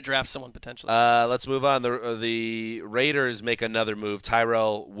 And they're going to draft someone potentially. Let's move on. The Raiders make another move.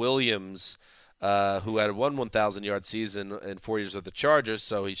 Tyrell Williams, who had a 1,000-yard season in 4 years with the Chargers,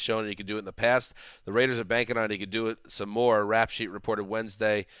 so he's shown he could do it in the past. The Raiders are banking on he could do it some more. Rap Sheet reported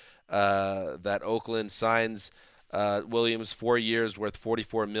Wednesday that Oakland signs Williams 4 years worth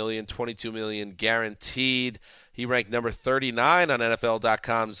 $44 million, $22 million guaranteed. He ranked number 39 on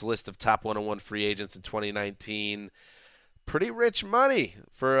NFL.com's list of top 101 free agents in 2019. Pretty rich money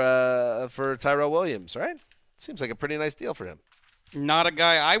for Tyrell Williams, right? Seems like a pretty nice deal for him. not a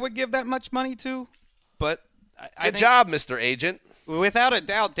guy I would give that much money to, but I Good think job, Mr. Agent. Without a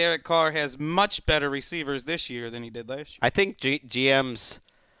doubt, Derek Carr has much better receivers this year than he did last year. I think GM's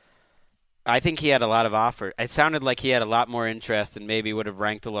I think he had a lot of offer. It sounded like he had a lot more interest and maybe would have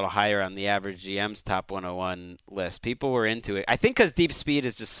ranked a little higher on the average GM's top 101 list. People were into it. I think because deep speed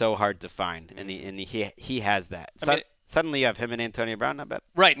is just so hard to find, and he has that. Suddenly you have him and Antonio Brown, not bad.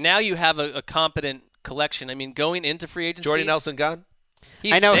 Right, now you have a competent collection. I mean, going into free agency. Jordy Nelson gone?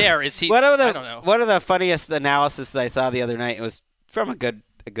 He's I know. there. Is he? I don't know. One of the funniest analysis I saw the other night, it was from a good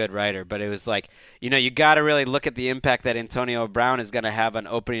writer, but it was like, you got to really look at the impact that Antonio Brown is going to have on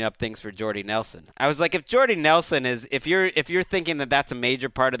opening up things for Jordy Nelson. I was like, if Jordy Nelson is, if you're thinking that that's a major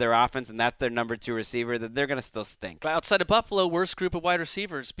part of their offense and that's their number 2 receiver, then they're going to still stink. Outside of Buffalo, worst group of wide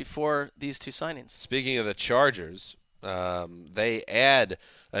receivers before these 2 signings. Speaking of the Chargers, they add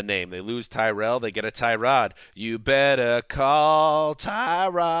a name. They lose Tyrell. They get a Tyrod. You better call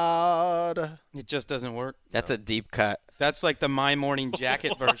Tyrod. It just doesn't work. That's a deep cut. That's like the My Morning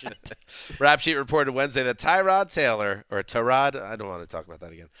Jacket version. Rap Sheet reported Wednesday that Tyrod Taylor, or Tyrod, I don't want to talk about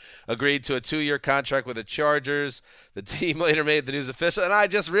that again, agreed to a 2-year contract with the Chargers. The team later made the news official, and I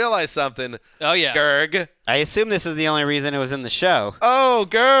just realized something. Oh, yeah. Gerg. I assume this is the only reason it was in the show. Oh,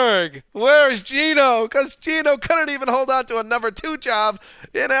 Gerg. Where's Gino? Because Gino couldn't even hold on to a number 2 job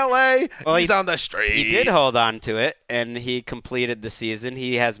in L.A. Well, He's on the street. He did hold on to it, and he completed the season.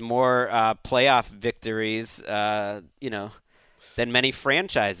 He has more playoff victories, than many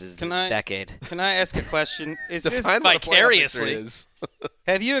franchises this decade. Can I ask a question? Is this Define what a playoff vicariously? victory is.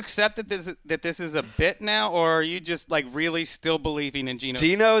 Have you accepted that this is a bit now, or are you just like really still believing in Geno?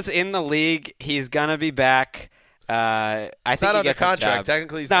 Gino's in the league. He's gonna be back. I think not he under gets a contract. job.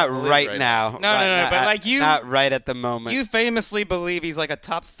 Technically, he's not not in the league right right now. No, but like you, not right at the moment. You famously believe he's like a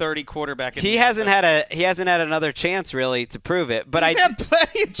top 30 quarterback. He hasn't had another chance really to prove it. But He's had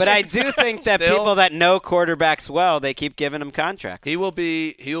plenty of but I chances. do think that Still- people that know quarterbacks well, they keep giving him contracts. He will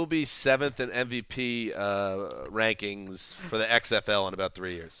be 7th in MVP rankings for the XFL in about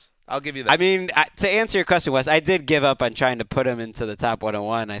 3 years. I'll give you that. I mean, to answer your question, Wes, I did give up on trying to put him into the top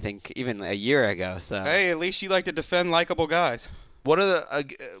 101, I think, even a year ago. So Hey, at least you like to defend likable guys. One of the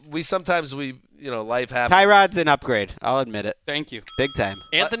life happens. Tyrod's an upgrade. I'll admit it. Thank you. Big time.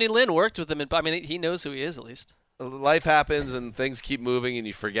 Anthony Lynn worked with him. He knows who he is at least. Life happens and things keep moving and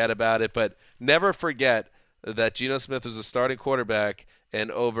you forget about it, but never forget that Geno Smith was a starting quarterback, and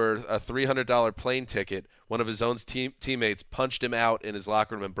over a $300 plane ticket, one of his own teammates punched him out in his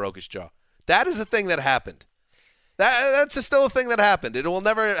locker room and broke his jaw. That is a thing that happened. That's still a thing that happened. It will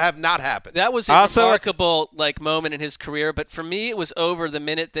never have not happened. That was a remarkable moment in his career, but for me it was over the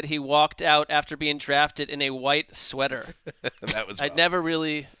minute that he walked out after being drafted in a white sweater. That was I'd never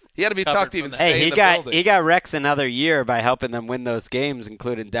really He had to be covered talked to even from stay Hey, in he the got building. he got Rex another year by helping them win those games,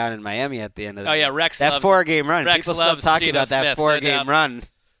 including down in Miami at the end of the Oh, yeah, Rex that loves 4-game run. Rex People still loves talking Geno about that Smith, no 4-game doubt. run.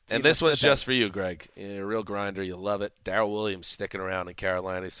 And this one's just for you, Greg. You're a real grinder. You love it. Darrell Williams sticking around in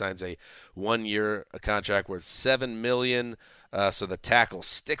Carolina. He signs a 1-year contract worth $7 million. So the tackle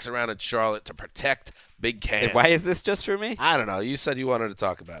sticks around in Charlotte to protect Big Cam. Why is this just for me? I don't know. You said you wanted to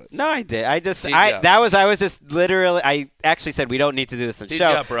talk about it. No, I did. I was just literally. I actually said we don't need to do this on the Teed you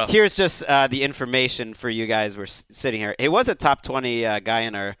show. up, bro. Here's just the information for you guys. We're sitting here. It was a top 20 guy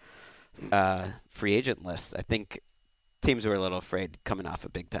in our free agent list. I think teams were a little afraid coming off a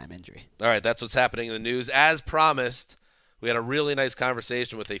big time injury. All right, that's what's happening in the news. As promised, we had a really nice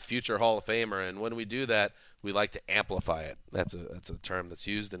conversation with a future Hall of Famer, and when we do that, we like to amplify it. That's a term that's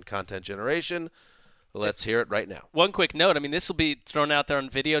used in content generation. Let's hear it right now. One quick note. I mean, this will be thrown out there on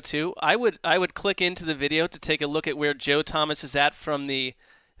video too. I would click into the video to take a look at where Joe Thomas is at from the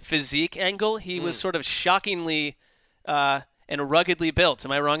physique angle. He was sort of shockingly and ruggedly built.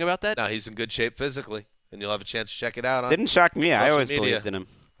 Am I wrong about that? No, he's in good shape physically, and you'll have a chance to check it out on Didn't shock me. I social always media. believed in him.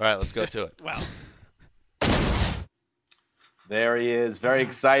 All right, let's go to it. Wow. There he is, very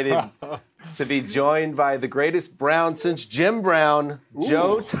excited to be joined by the greatest Brown since Jim Brown,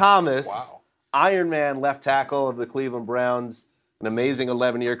 Joe Thomas, Iron Man left tackle of the Cleveland Browns, an amazing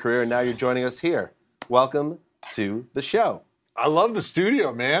 11-year career, and now you're joining us here. Welcome to the show. I love the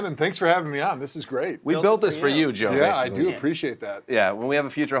studio, man, and thanks for having me on. This is great. We built this for you, Joe. Yeah, basically. I do appreciate that. Yeah, when we have a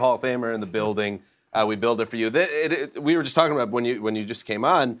future Hall of Famer in the building, we build it for you. We were just talking about when you just came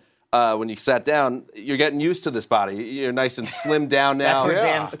on. When you sat down, you're getting used to this body. You're nice and slimmed down now. That's where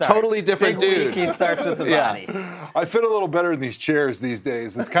Dan starts. Totally different Big dude. week, he starts with the body. I fit a little better in these chairs these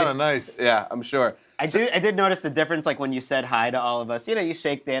days. It's kind of nice. Yeah, I'm sure. I did notice the difference, like when you said hi to all of us. You know, you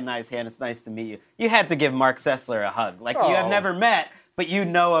shake Dan and I's hand. It's nice to meet you. You had to give Mark Sessler a hug. Like, you have never met, but you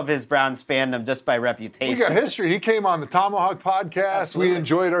know of his Browns fandom just by reputation. We got history. He came on the Tomahawk podcast. Absolutely. We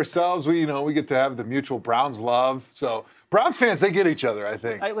enjoyed ourselves. We get to have the mutual Browns love. So Browns fans, they get each other, I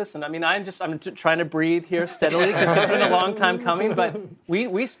think. Listen, I mean, I'm trying to breathe here steadily because it's been a long time coming, but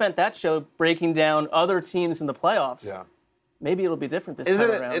we spent that show breaking down other teams in the playoffs. Yeah. Maybe it'll be different this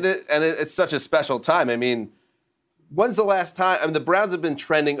time around. It's such a special time. I mean, when's the last time? I mean, the Browns have been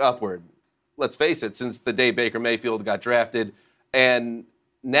trending upward, let's face it, since the day Baker Mayfield got drafted. And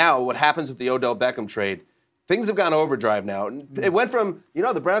now what happens with the Odell Beckham trade, things have gone overdrive now. It went from,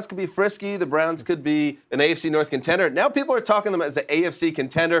 the Browns could be frisky, the Browns could be an AFC North contender. Now people are talking them as an AFC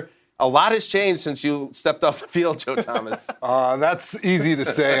contender. A lot has changed since you stepped off the field, Joe Thomas. That's easy to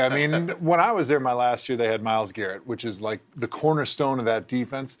say. I mean, when I was there my last year, they had Myles Garrett, which is like the cornerstone of that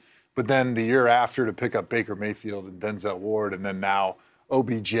defense. But then the year after to pick up Baker Mayfield and Denzel Ward, and then now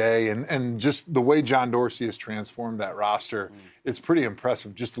OBJ, and just the way John Dorsey has transformed that roster, it's pretty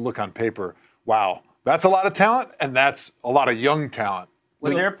impressive just to look on paper. Wow, that's a lot of talent, and that's a lot of young talent.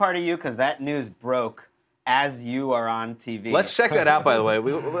 Was there a part of you, because that news broke as you are on TV? Let's check that out, by the way.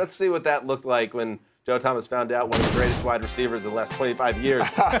 Let's see what that looked like when Joe Thomas found out one of the greatest wide receivers of the last 25 years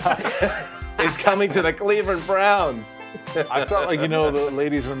is coming to the Cleveland Browns. I felt like, the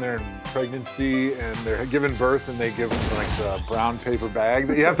ladies when they're in pregnancy and they're giving birth and they give them like the brown paper bag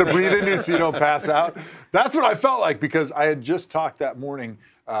that you have to breathe into so you don't pass out. That's what I felt like, because I had just talked that morning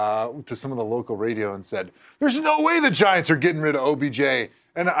to some of the local radio and said, there's no way the Giants are getting rid of OBJ.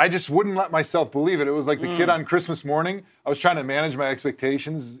 And I just wouldn't let myself believe it. It was like the kid on Christmas morning. I was trying to manage my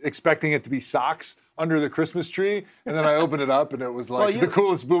expectations, expecting it to be socks under the Christmas tree. And then I opened it up, and it was like the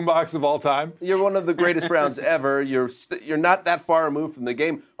coolest boombox of all time. You're one of the greatest Browns ever. You're not that far removed from the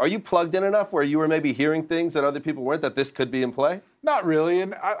game. Are you plugged in enough where you were maybe hearing things that other people weren't, that this could be in play? Not really,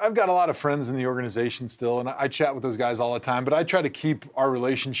 and I've got a lot of friends in the organization still, and I chat with those guys all the time, but I try to keep our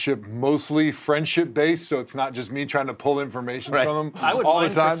relationship mostly friendship-based, so it's not just me trying to pull information from them I would all the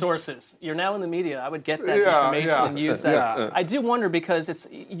mine time. for sources. You're now in the media. I would get that information and use that. Yeah. I do wonder, because it's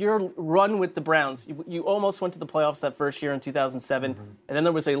your run with the Browns. You almost went to the playoffs that first year in 2007, and then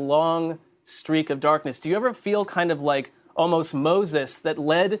there was a long streak of darkness. Do you ever feel kind of like almost Moses that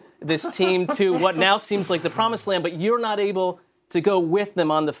led this team to what now seems like the promised land, but you're not able to go with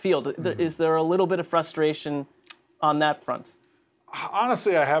them on the field? Is there a little bit of frustration on that front?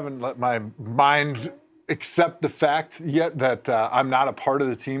 Honestly, I haven't let my mind accept the fact yet that I'm not a part of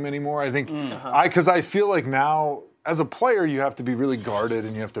the team anymore. I think because I feel like now, as a player, you have to be really guarded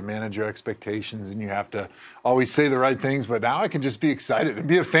and you have to manage your expectations and you have to always say the right things. But now I can just be excited and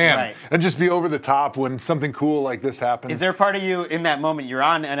be a fan and just be over the top when something cool like this happens. Is there a part of you in that moment, you're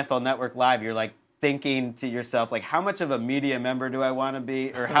on NFL Network Live, you're like, thinking to yourself, like, how much of a media member do I want to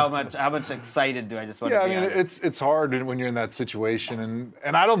be, or how much excited do I just want to be? Yeah, I mean, it's hard when you're in that situation,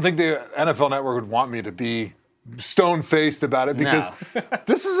 and I don't think the NFL Network would want me to be stone-faced about it because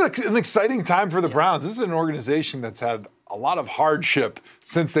this is an exciting time for the Browns. This is an organization that's had a lot of hardship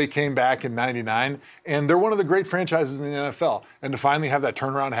since they came back in '99, and they're one of the great franchises in the NFL. And to finally have that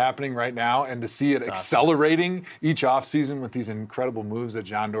turnaround happening right now and to see it accelerating each offseason with these incredible moves that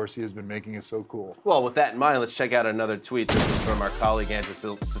John Dorsey has been making is so cool. Well, with that in mind, let's check out another tweet. This is from our colleague Andrew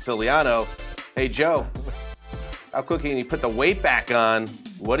Siciliano. Hey, Joe, how quickly can you put the weight back on?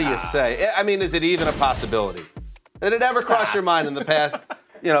 What do you say? I mean, is it even a possibility? Did it ever cross your mind in the past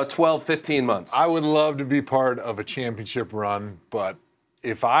 12, 15 months? I would love to be part of a championship run, but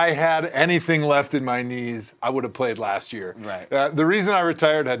if I had anything left in my knees, I would have played last year. Right. The reason I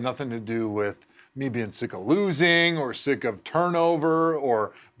retired had nothing to do with me being sick of losing or sick of turnover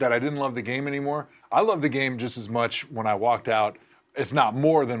or that I didn't love the game anymore. I love the game just as much when I walked out, if not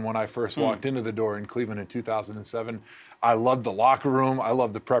more than when I first walked into the door in Cleveland in 2007. I loved the locker room. I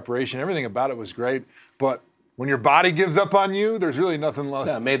loved the preparation. Everything about it was great. But when your body gives up on you, there's really nothing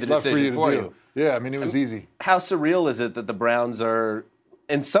left, made the left decision for you to for do. Yeah, I mean, it was easy. How surreal is it that the Browns are,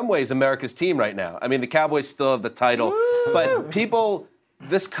 in some ways, America's team right now? I mean, the Cowboys still have the title, but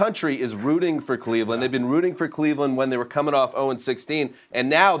this country is rooting for Cleveland. They've been rooting for Cleveland when they were coming off 0-16,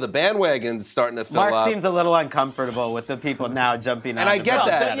 and now the bandwagon's starting to fill up. Mark seems a little uncomfortable with the people now jumping on. And I get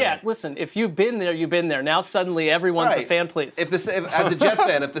that. Yeah, listen, if you've been there, you've been there. Now suddenly everyone's a fan, please. If as a Jet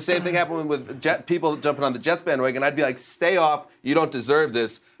fan, if the same thing happened with people jumping on the Jets bandwagon, I'd be like, stay off. You don't deserve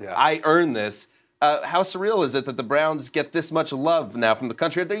this. Yeah. I earned this. How surreal is it that the Browns get this much love now from the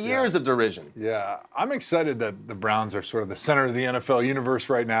country after years of derision? Yeah, I'm excited that the Browns are sort of the center of the NFL universe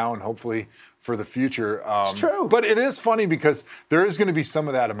right now and hopefully for the future. It's true. But it is funny because there is going to be some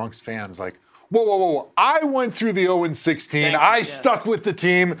of that amongst fans like, whoa. I went through the 0-16. I stuck with the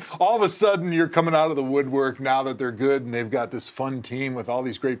team. All of a sudden, you're coming out of the woodwork now that they're good and they've got this fun team with all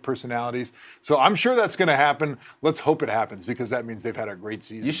these great personalities. So I'm sure that's going to happen. Let's hope it happens because that means they've had a great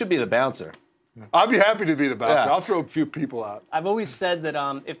season. You should be the bouncer. I'll be happy to be the bouncer. Yeah. I'll throw a few people out. I've always said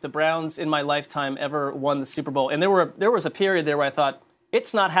that if the Browns in my lifetime ever won the Super Bowl, and there was a period there where I thought,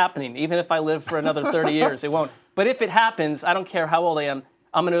 it's not happening. Even if I live for another 30 years, it won't. But if it happens, I don't care how old I am,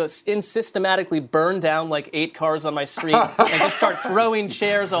 I'm going to systematically burn down like 8 cars on my street and just start throwing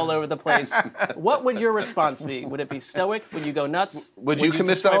chairs all over the place. What would your response be? Would it be stoic? Would you go nuts? Would you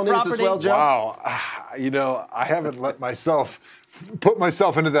commit felonies as well, Joe? Wow. I haven't put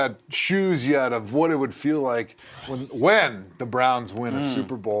myself into that shoes yet of what it would feel like when the Browns win a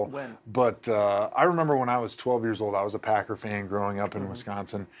Super Bowl. But I remember when I was 12 years old, I was a Packer fan growing up in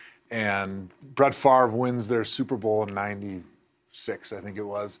Wisconsin, and Brett Favre wins their Super Bowl in '96, I think it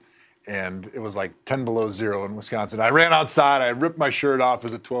was, and it was like 10 below zero in Wisconsin. I ran outside, I ripped my shirt off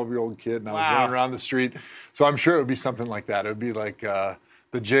as a 12-year-old kid, and I was running around the street. So I'm sure it would be something like that. It would be like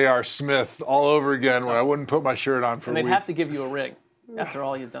the J.R. Smith all over again where I wouldn't put my shirt on for a week. And they'd have to give you a ring after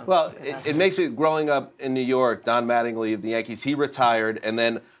all you've done. Well, it makes me, growing up in New York, Don Mattingly of the Yankees, he retired, and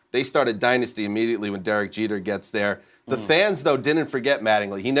then they started Dynasty immediately when Derek Jeter gets there. The fans, though, didn't forget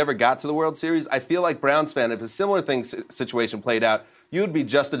Mattingly. He never got to the World Series. I feel like Browns fan, if a similar situation played out, you'd be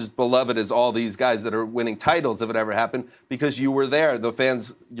just as beloved as all these guys that are winning titles if it ever happened because you were there. The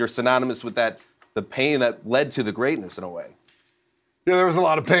fans, you're synonymous with that, the pain that led to the greatness in a way. Yeah, there was a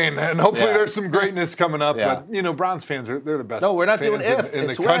lot of pain, and hopefully there's some greatness coming up. Yeah. But, Browns fans, they're the best No, we're not fans doing if. in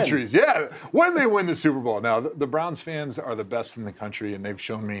It's the when. countries. Yeah, when they win the Super Bowl. Now, the Browns fans are the best in the country, and they've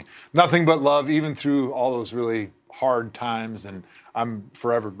shown me nothing but love, even through all those really hard times, and I'm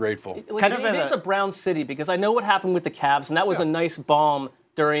forever grateful. It is a Brown city because I know what happened with the Cavs, and that was a nice balm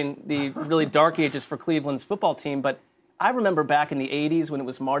during the really dark ages for Cleveland's football team. But I remember back in the 80s when it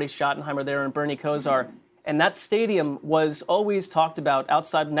was Marty Schottenheimer there and Bernie Kosar, and that stadium was always talked about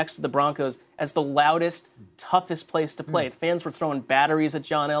outside next to the Broncos as the loudest, toughest place to play. Fans were throwing batteries at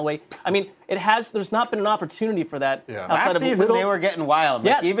John Elway. I mean, there's not been an opportunity for that. Yeah. Outside Last of season, they were getting wild.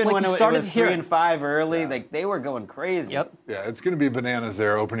 Yeah, Even like when you it started was to hear 3-5 early, they were going crazy. Yep. Yeah, it's going to be bananas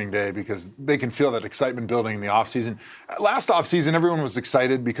there opening day because they can feel that excitement building in the offseason. Last offseason, everyone was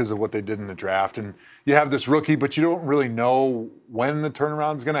excited because of what they did in the draft. And you have this rookie, but you don't really know when the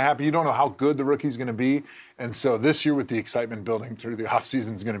turnaround is going to happen. You don't know how good the rookie's going to be. And so this year with the excitement building through the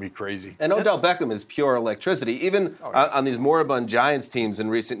offseason is going to be crazy. And Odell Beckham is pure electricity. Even on these moribund Giants teams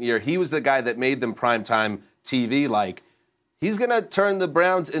in recent year, he was the guy that made them primetime TV-like. He's going to turn the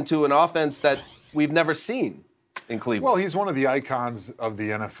Browns into an offense that we've never seen in Cleveland. Well, he's one of the icons of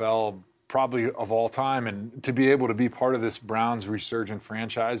the NFL, probably of all time. And to be able to be part of this Browns resurgent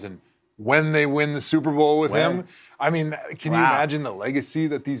franchise and when they win the Super Bowl with When? him. I mean, can you imagine the legacy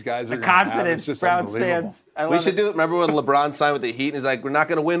that these guys are going to have? Confidence, It's just Browns unbelievable. fans. I We love should it. do it. Remember when LeBron signed with the Heat and he's like, we're not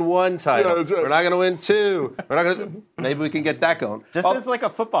going to win one title. Yeah, that's right. We're not going to win two. We're not going to. Maybe we can get that going. Just Oh, as like a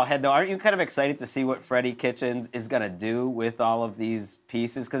football head, though, aren't you kind of excited to see what Freddie Kitchens is going to do with all of these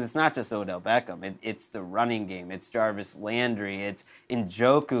pieces? Because it's not just Odell Beckham. It's the running game. It's Jarvis Landry. It's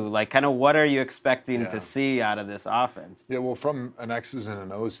Njoku. Like, kind of what are you expecting to see out of this offense? Yeah, well, from an X's and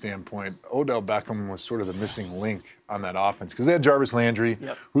an O's standpoint, Odell Beckham was sort of the missing link on that offense because they had Jarvis Landry,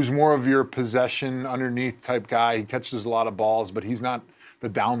 who's more of your possession underneath type guy. He catches a lot of balls, but he's not the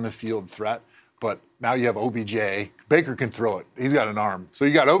down the field threat. But now you have OBJ. Baker can throw it. He's got an arm. So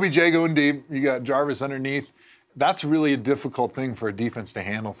you got OBJ going deep. You got Jarvis underneath. That's really a difficult thing for a defense to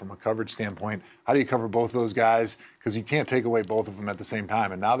handle from a coverage standpoint. How do you cover both those guys? Because you can't take away both of them at the same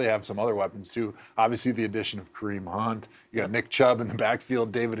time. And now they have some other weapons too. Obviously the addition of Kareem Hunt. You got Nick Chubb in the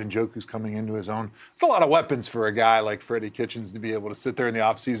backfield. David Njoku's coming into his own. It's a lot of weapons for a guy like Freddie Kitchens to be able to sit there in the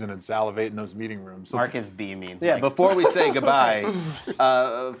offseason and salivate in those meeting rooms. Mark is beaming. Yeah, before we say goodbye,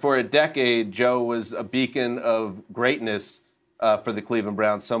 for a decade, Joe was a beacon of greatness for the Cleveland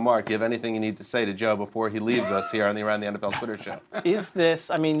Browns. So, Mark, do you have anything you need to say to Joe before he leaves us here on the Around the NFL Twitter show? Is this?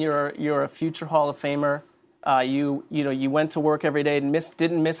 I mean, you're a future Hall of Famer. You went to work every day and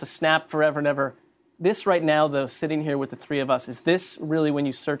didn't miss a snap forever and ever. This right now, though, sitting here with the three of us, is this really, when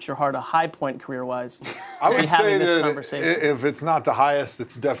you search your heart, a high point career-wise? I would say this that conversation? if it's not the highest,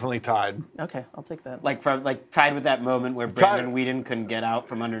 it's definitely tied. Okay, I'll take that. Like tied with that moment where Brandon Whedon couldn't get out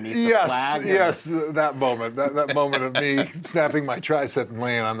from underneath the flag. Yes, that moment. That moment of me snapping my tricep and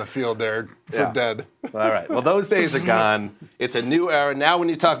laying on the field there for dead. All right. Well, those days are gone. It's a new era. Now when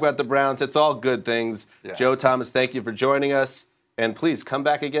you talk about the Browns, it's all good things. Yeah. Joe Thomas, thank you for joining us. And please come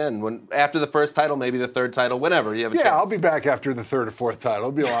back again after the first title, maybe the third title, whenever you have a chance. Yeah, I'll be back after the third or fourth title.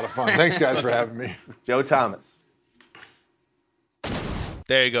 It'll be a lot of fun. Thanks, guys, for having me. Joe Thomas.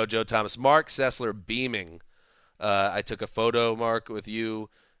 There you go, Joe Thomas. Mark Sessler beaming. I took a photo, Mark, with you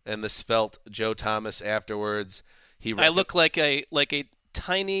and the svelte Joe Thomas afterwards. I look like a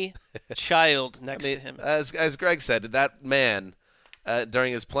tiny child next to him. As Greg said, that man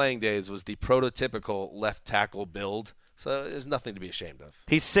during his playing days was the prototypical left tackle build. So there's nothing to be ashamed of.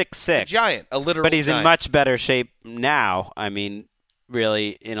 He's 6'6". A giant, a literal But he's giant. in much better shape now. I mean,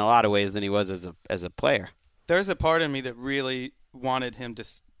 really, in a lot of ways than he was as a player. There's a part of me that really wanted him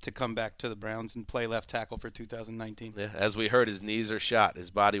to come back to the Browns and play left tackle for 2019. Yeah, as we heard, his knees are shot. His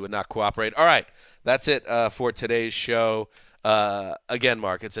body would not cooperate. All right, that's it for today's show. Again,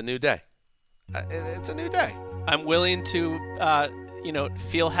 Mark, it's a new day. It's a new day. I'm willing to,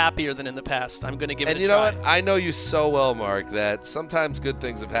 feel happier than in the past. I'm going to give it a try. And you know what? I know you so well, Mark, that sometimes good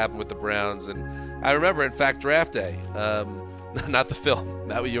things have happened with the Browns. And I remember, in fact, draft day, not the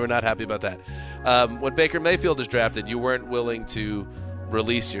film. You were not happy about that. When Baker Mayfield was drafted, you weren't willing to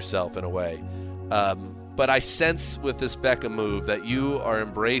release yourself in a way. But I sense with this Beckham move that you are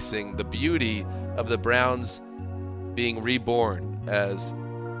embracing the beauty of the Browns being reborn as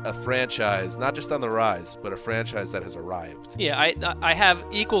a franchise, not just on the rise, but a franchise that has arrived. Yeah, I have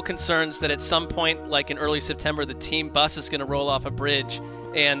equal concerns that at some point, like in early September, the team bus is going to roll off a bridge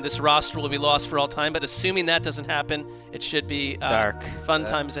and this roster will be lost for all time. But assuming that doesn't happen, it should be dark, fun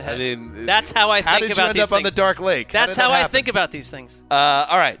times ahead. I mean, that's how I think about these things. How did you end up on the dark lake? That's how I think about these things.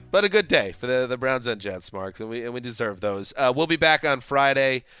 All right, but a good day for the Browns and Jets, Mark, and we deserve those. We'll be back on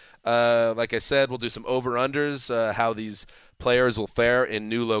Friday. Like I said, we'll do some over-unders, how these players will fare in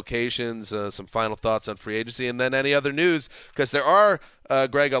new locations, some final thoughts on free agency, and then any other news, because there are,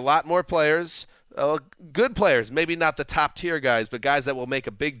 Greg, a lot more players, good players, maybe not the top-tier guys, but guys that will make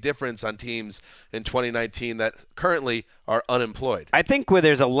a big difference on teams in 2019 that currently are unemployed. I think where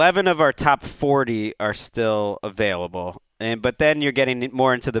there's 11 of our top 40 are still available. But then you're getting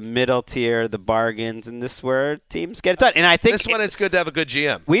more into the middle tier, the bargains, and this is where teams get it done. And I think this one, it's good to have a good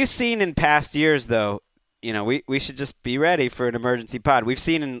GM. We've seen in past years, though, we should just be ready for an emergency pod. We've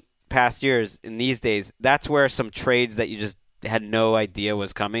seen in past years, in these days, that's where some trades that you just had no idea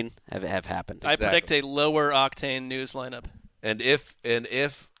was coming have happened. I predict a lower octane news lineup. And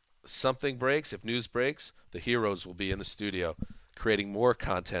if something breaks, if news breaks, the heroes will be in the studio creating more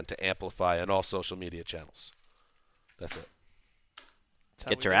content to amplify on all social media channels. That's it.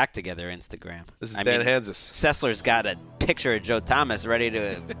 Get your act together, Instagram. This is Dan Hanzus. Sessler's got a picture of Joe Thomas ready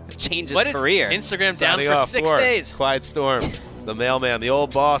to change his career. Instagram Signing down for off 6 days. Quiet Storm, the mailman, the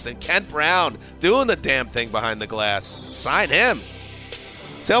old boss, and Kent Brown doing the damn thing behind the glass. Sign him.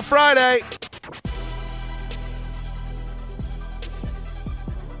 Till Friday.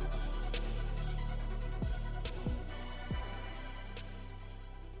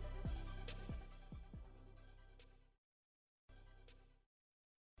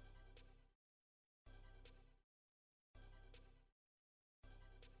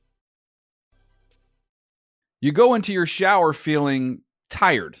 You go into your shower feeling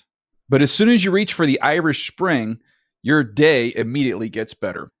tired, but as soon as you reach for the Irish Spring, your day immediately gets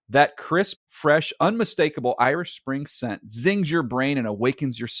better. That crisp, fresh, unmistakable Irish Spring scent zings your brain and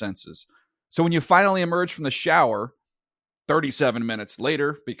awakens your senses. So when you finally emerge from the shower 37 minutes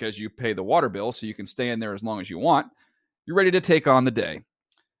later, because you pay the water bill so you can stay in there as long as you want, you're ready to take on the day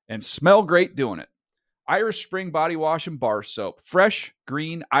and smell great doing it. Irish Spring Body Wash and Bar Soap. Fresh,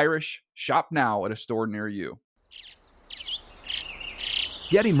 green, Irish. Shop now at a store near you.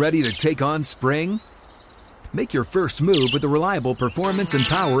 Getting ready to take on spring? Make your first move with the reliable performance and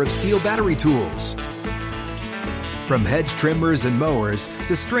power of Steel battery tools. From hedge trimmers and mowers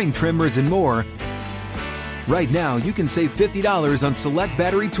to string trimmers and more, right now you can save $50 on select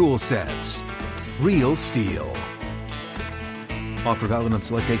battery tool sets. Real Steel. Offer valid on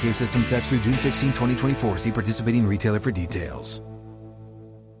select AK system sets through June 16, 2024. See participating retailer for details.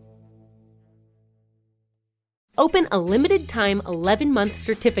 Open a limited-time 11-month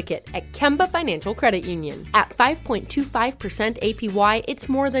certificate at Kemba Financial Credit Union. At 5.25% APY, it's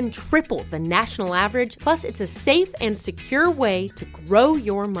more than triple the national average, plus it's a safe and secure way to grow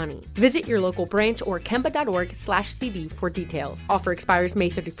your money. Visit your local branch or kemba.org/cb for details. Offer expires May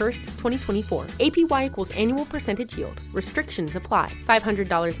 31st, 2024. APY equals annual percentage yield. Restrictions apply.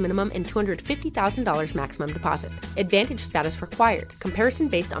 $500 minimum and $250,000 maximum deposit. Advantage status required. Comparison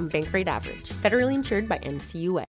based on bank rate average. Federally insured by NCUA.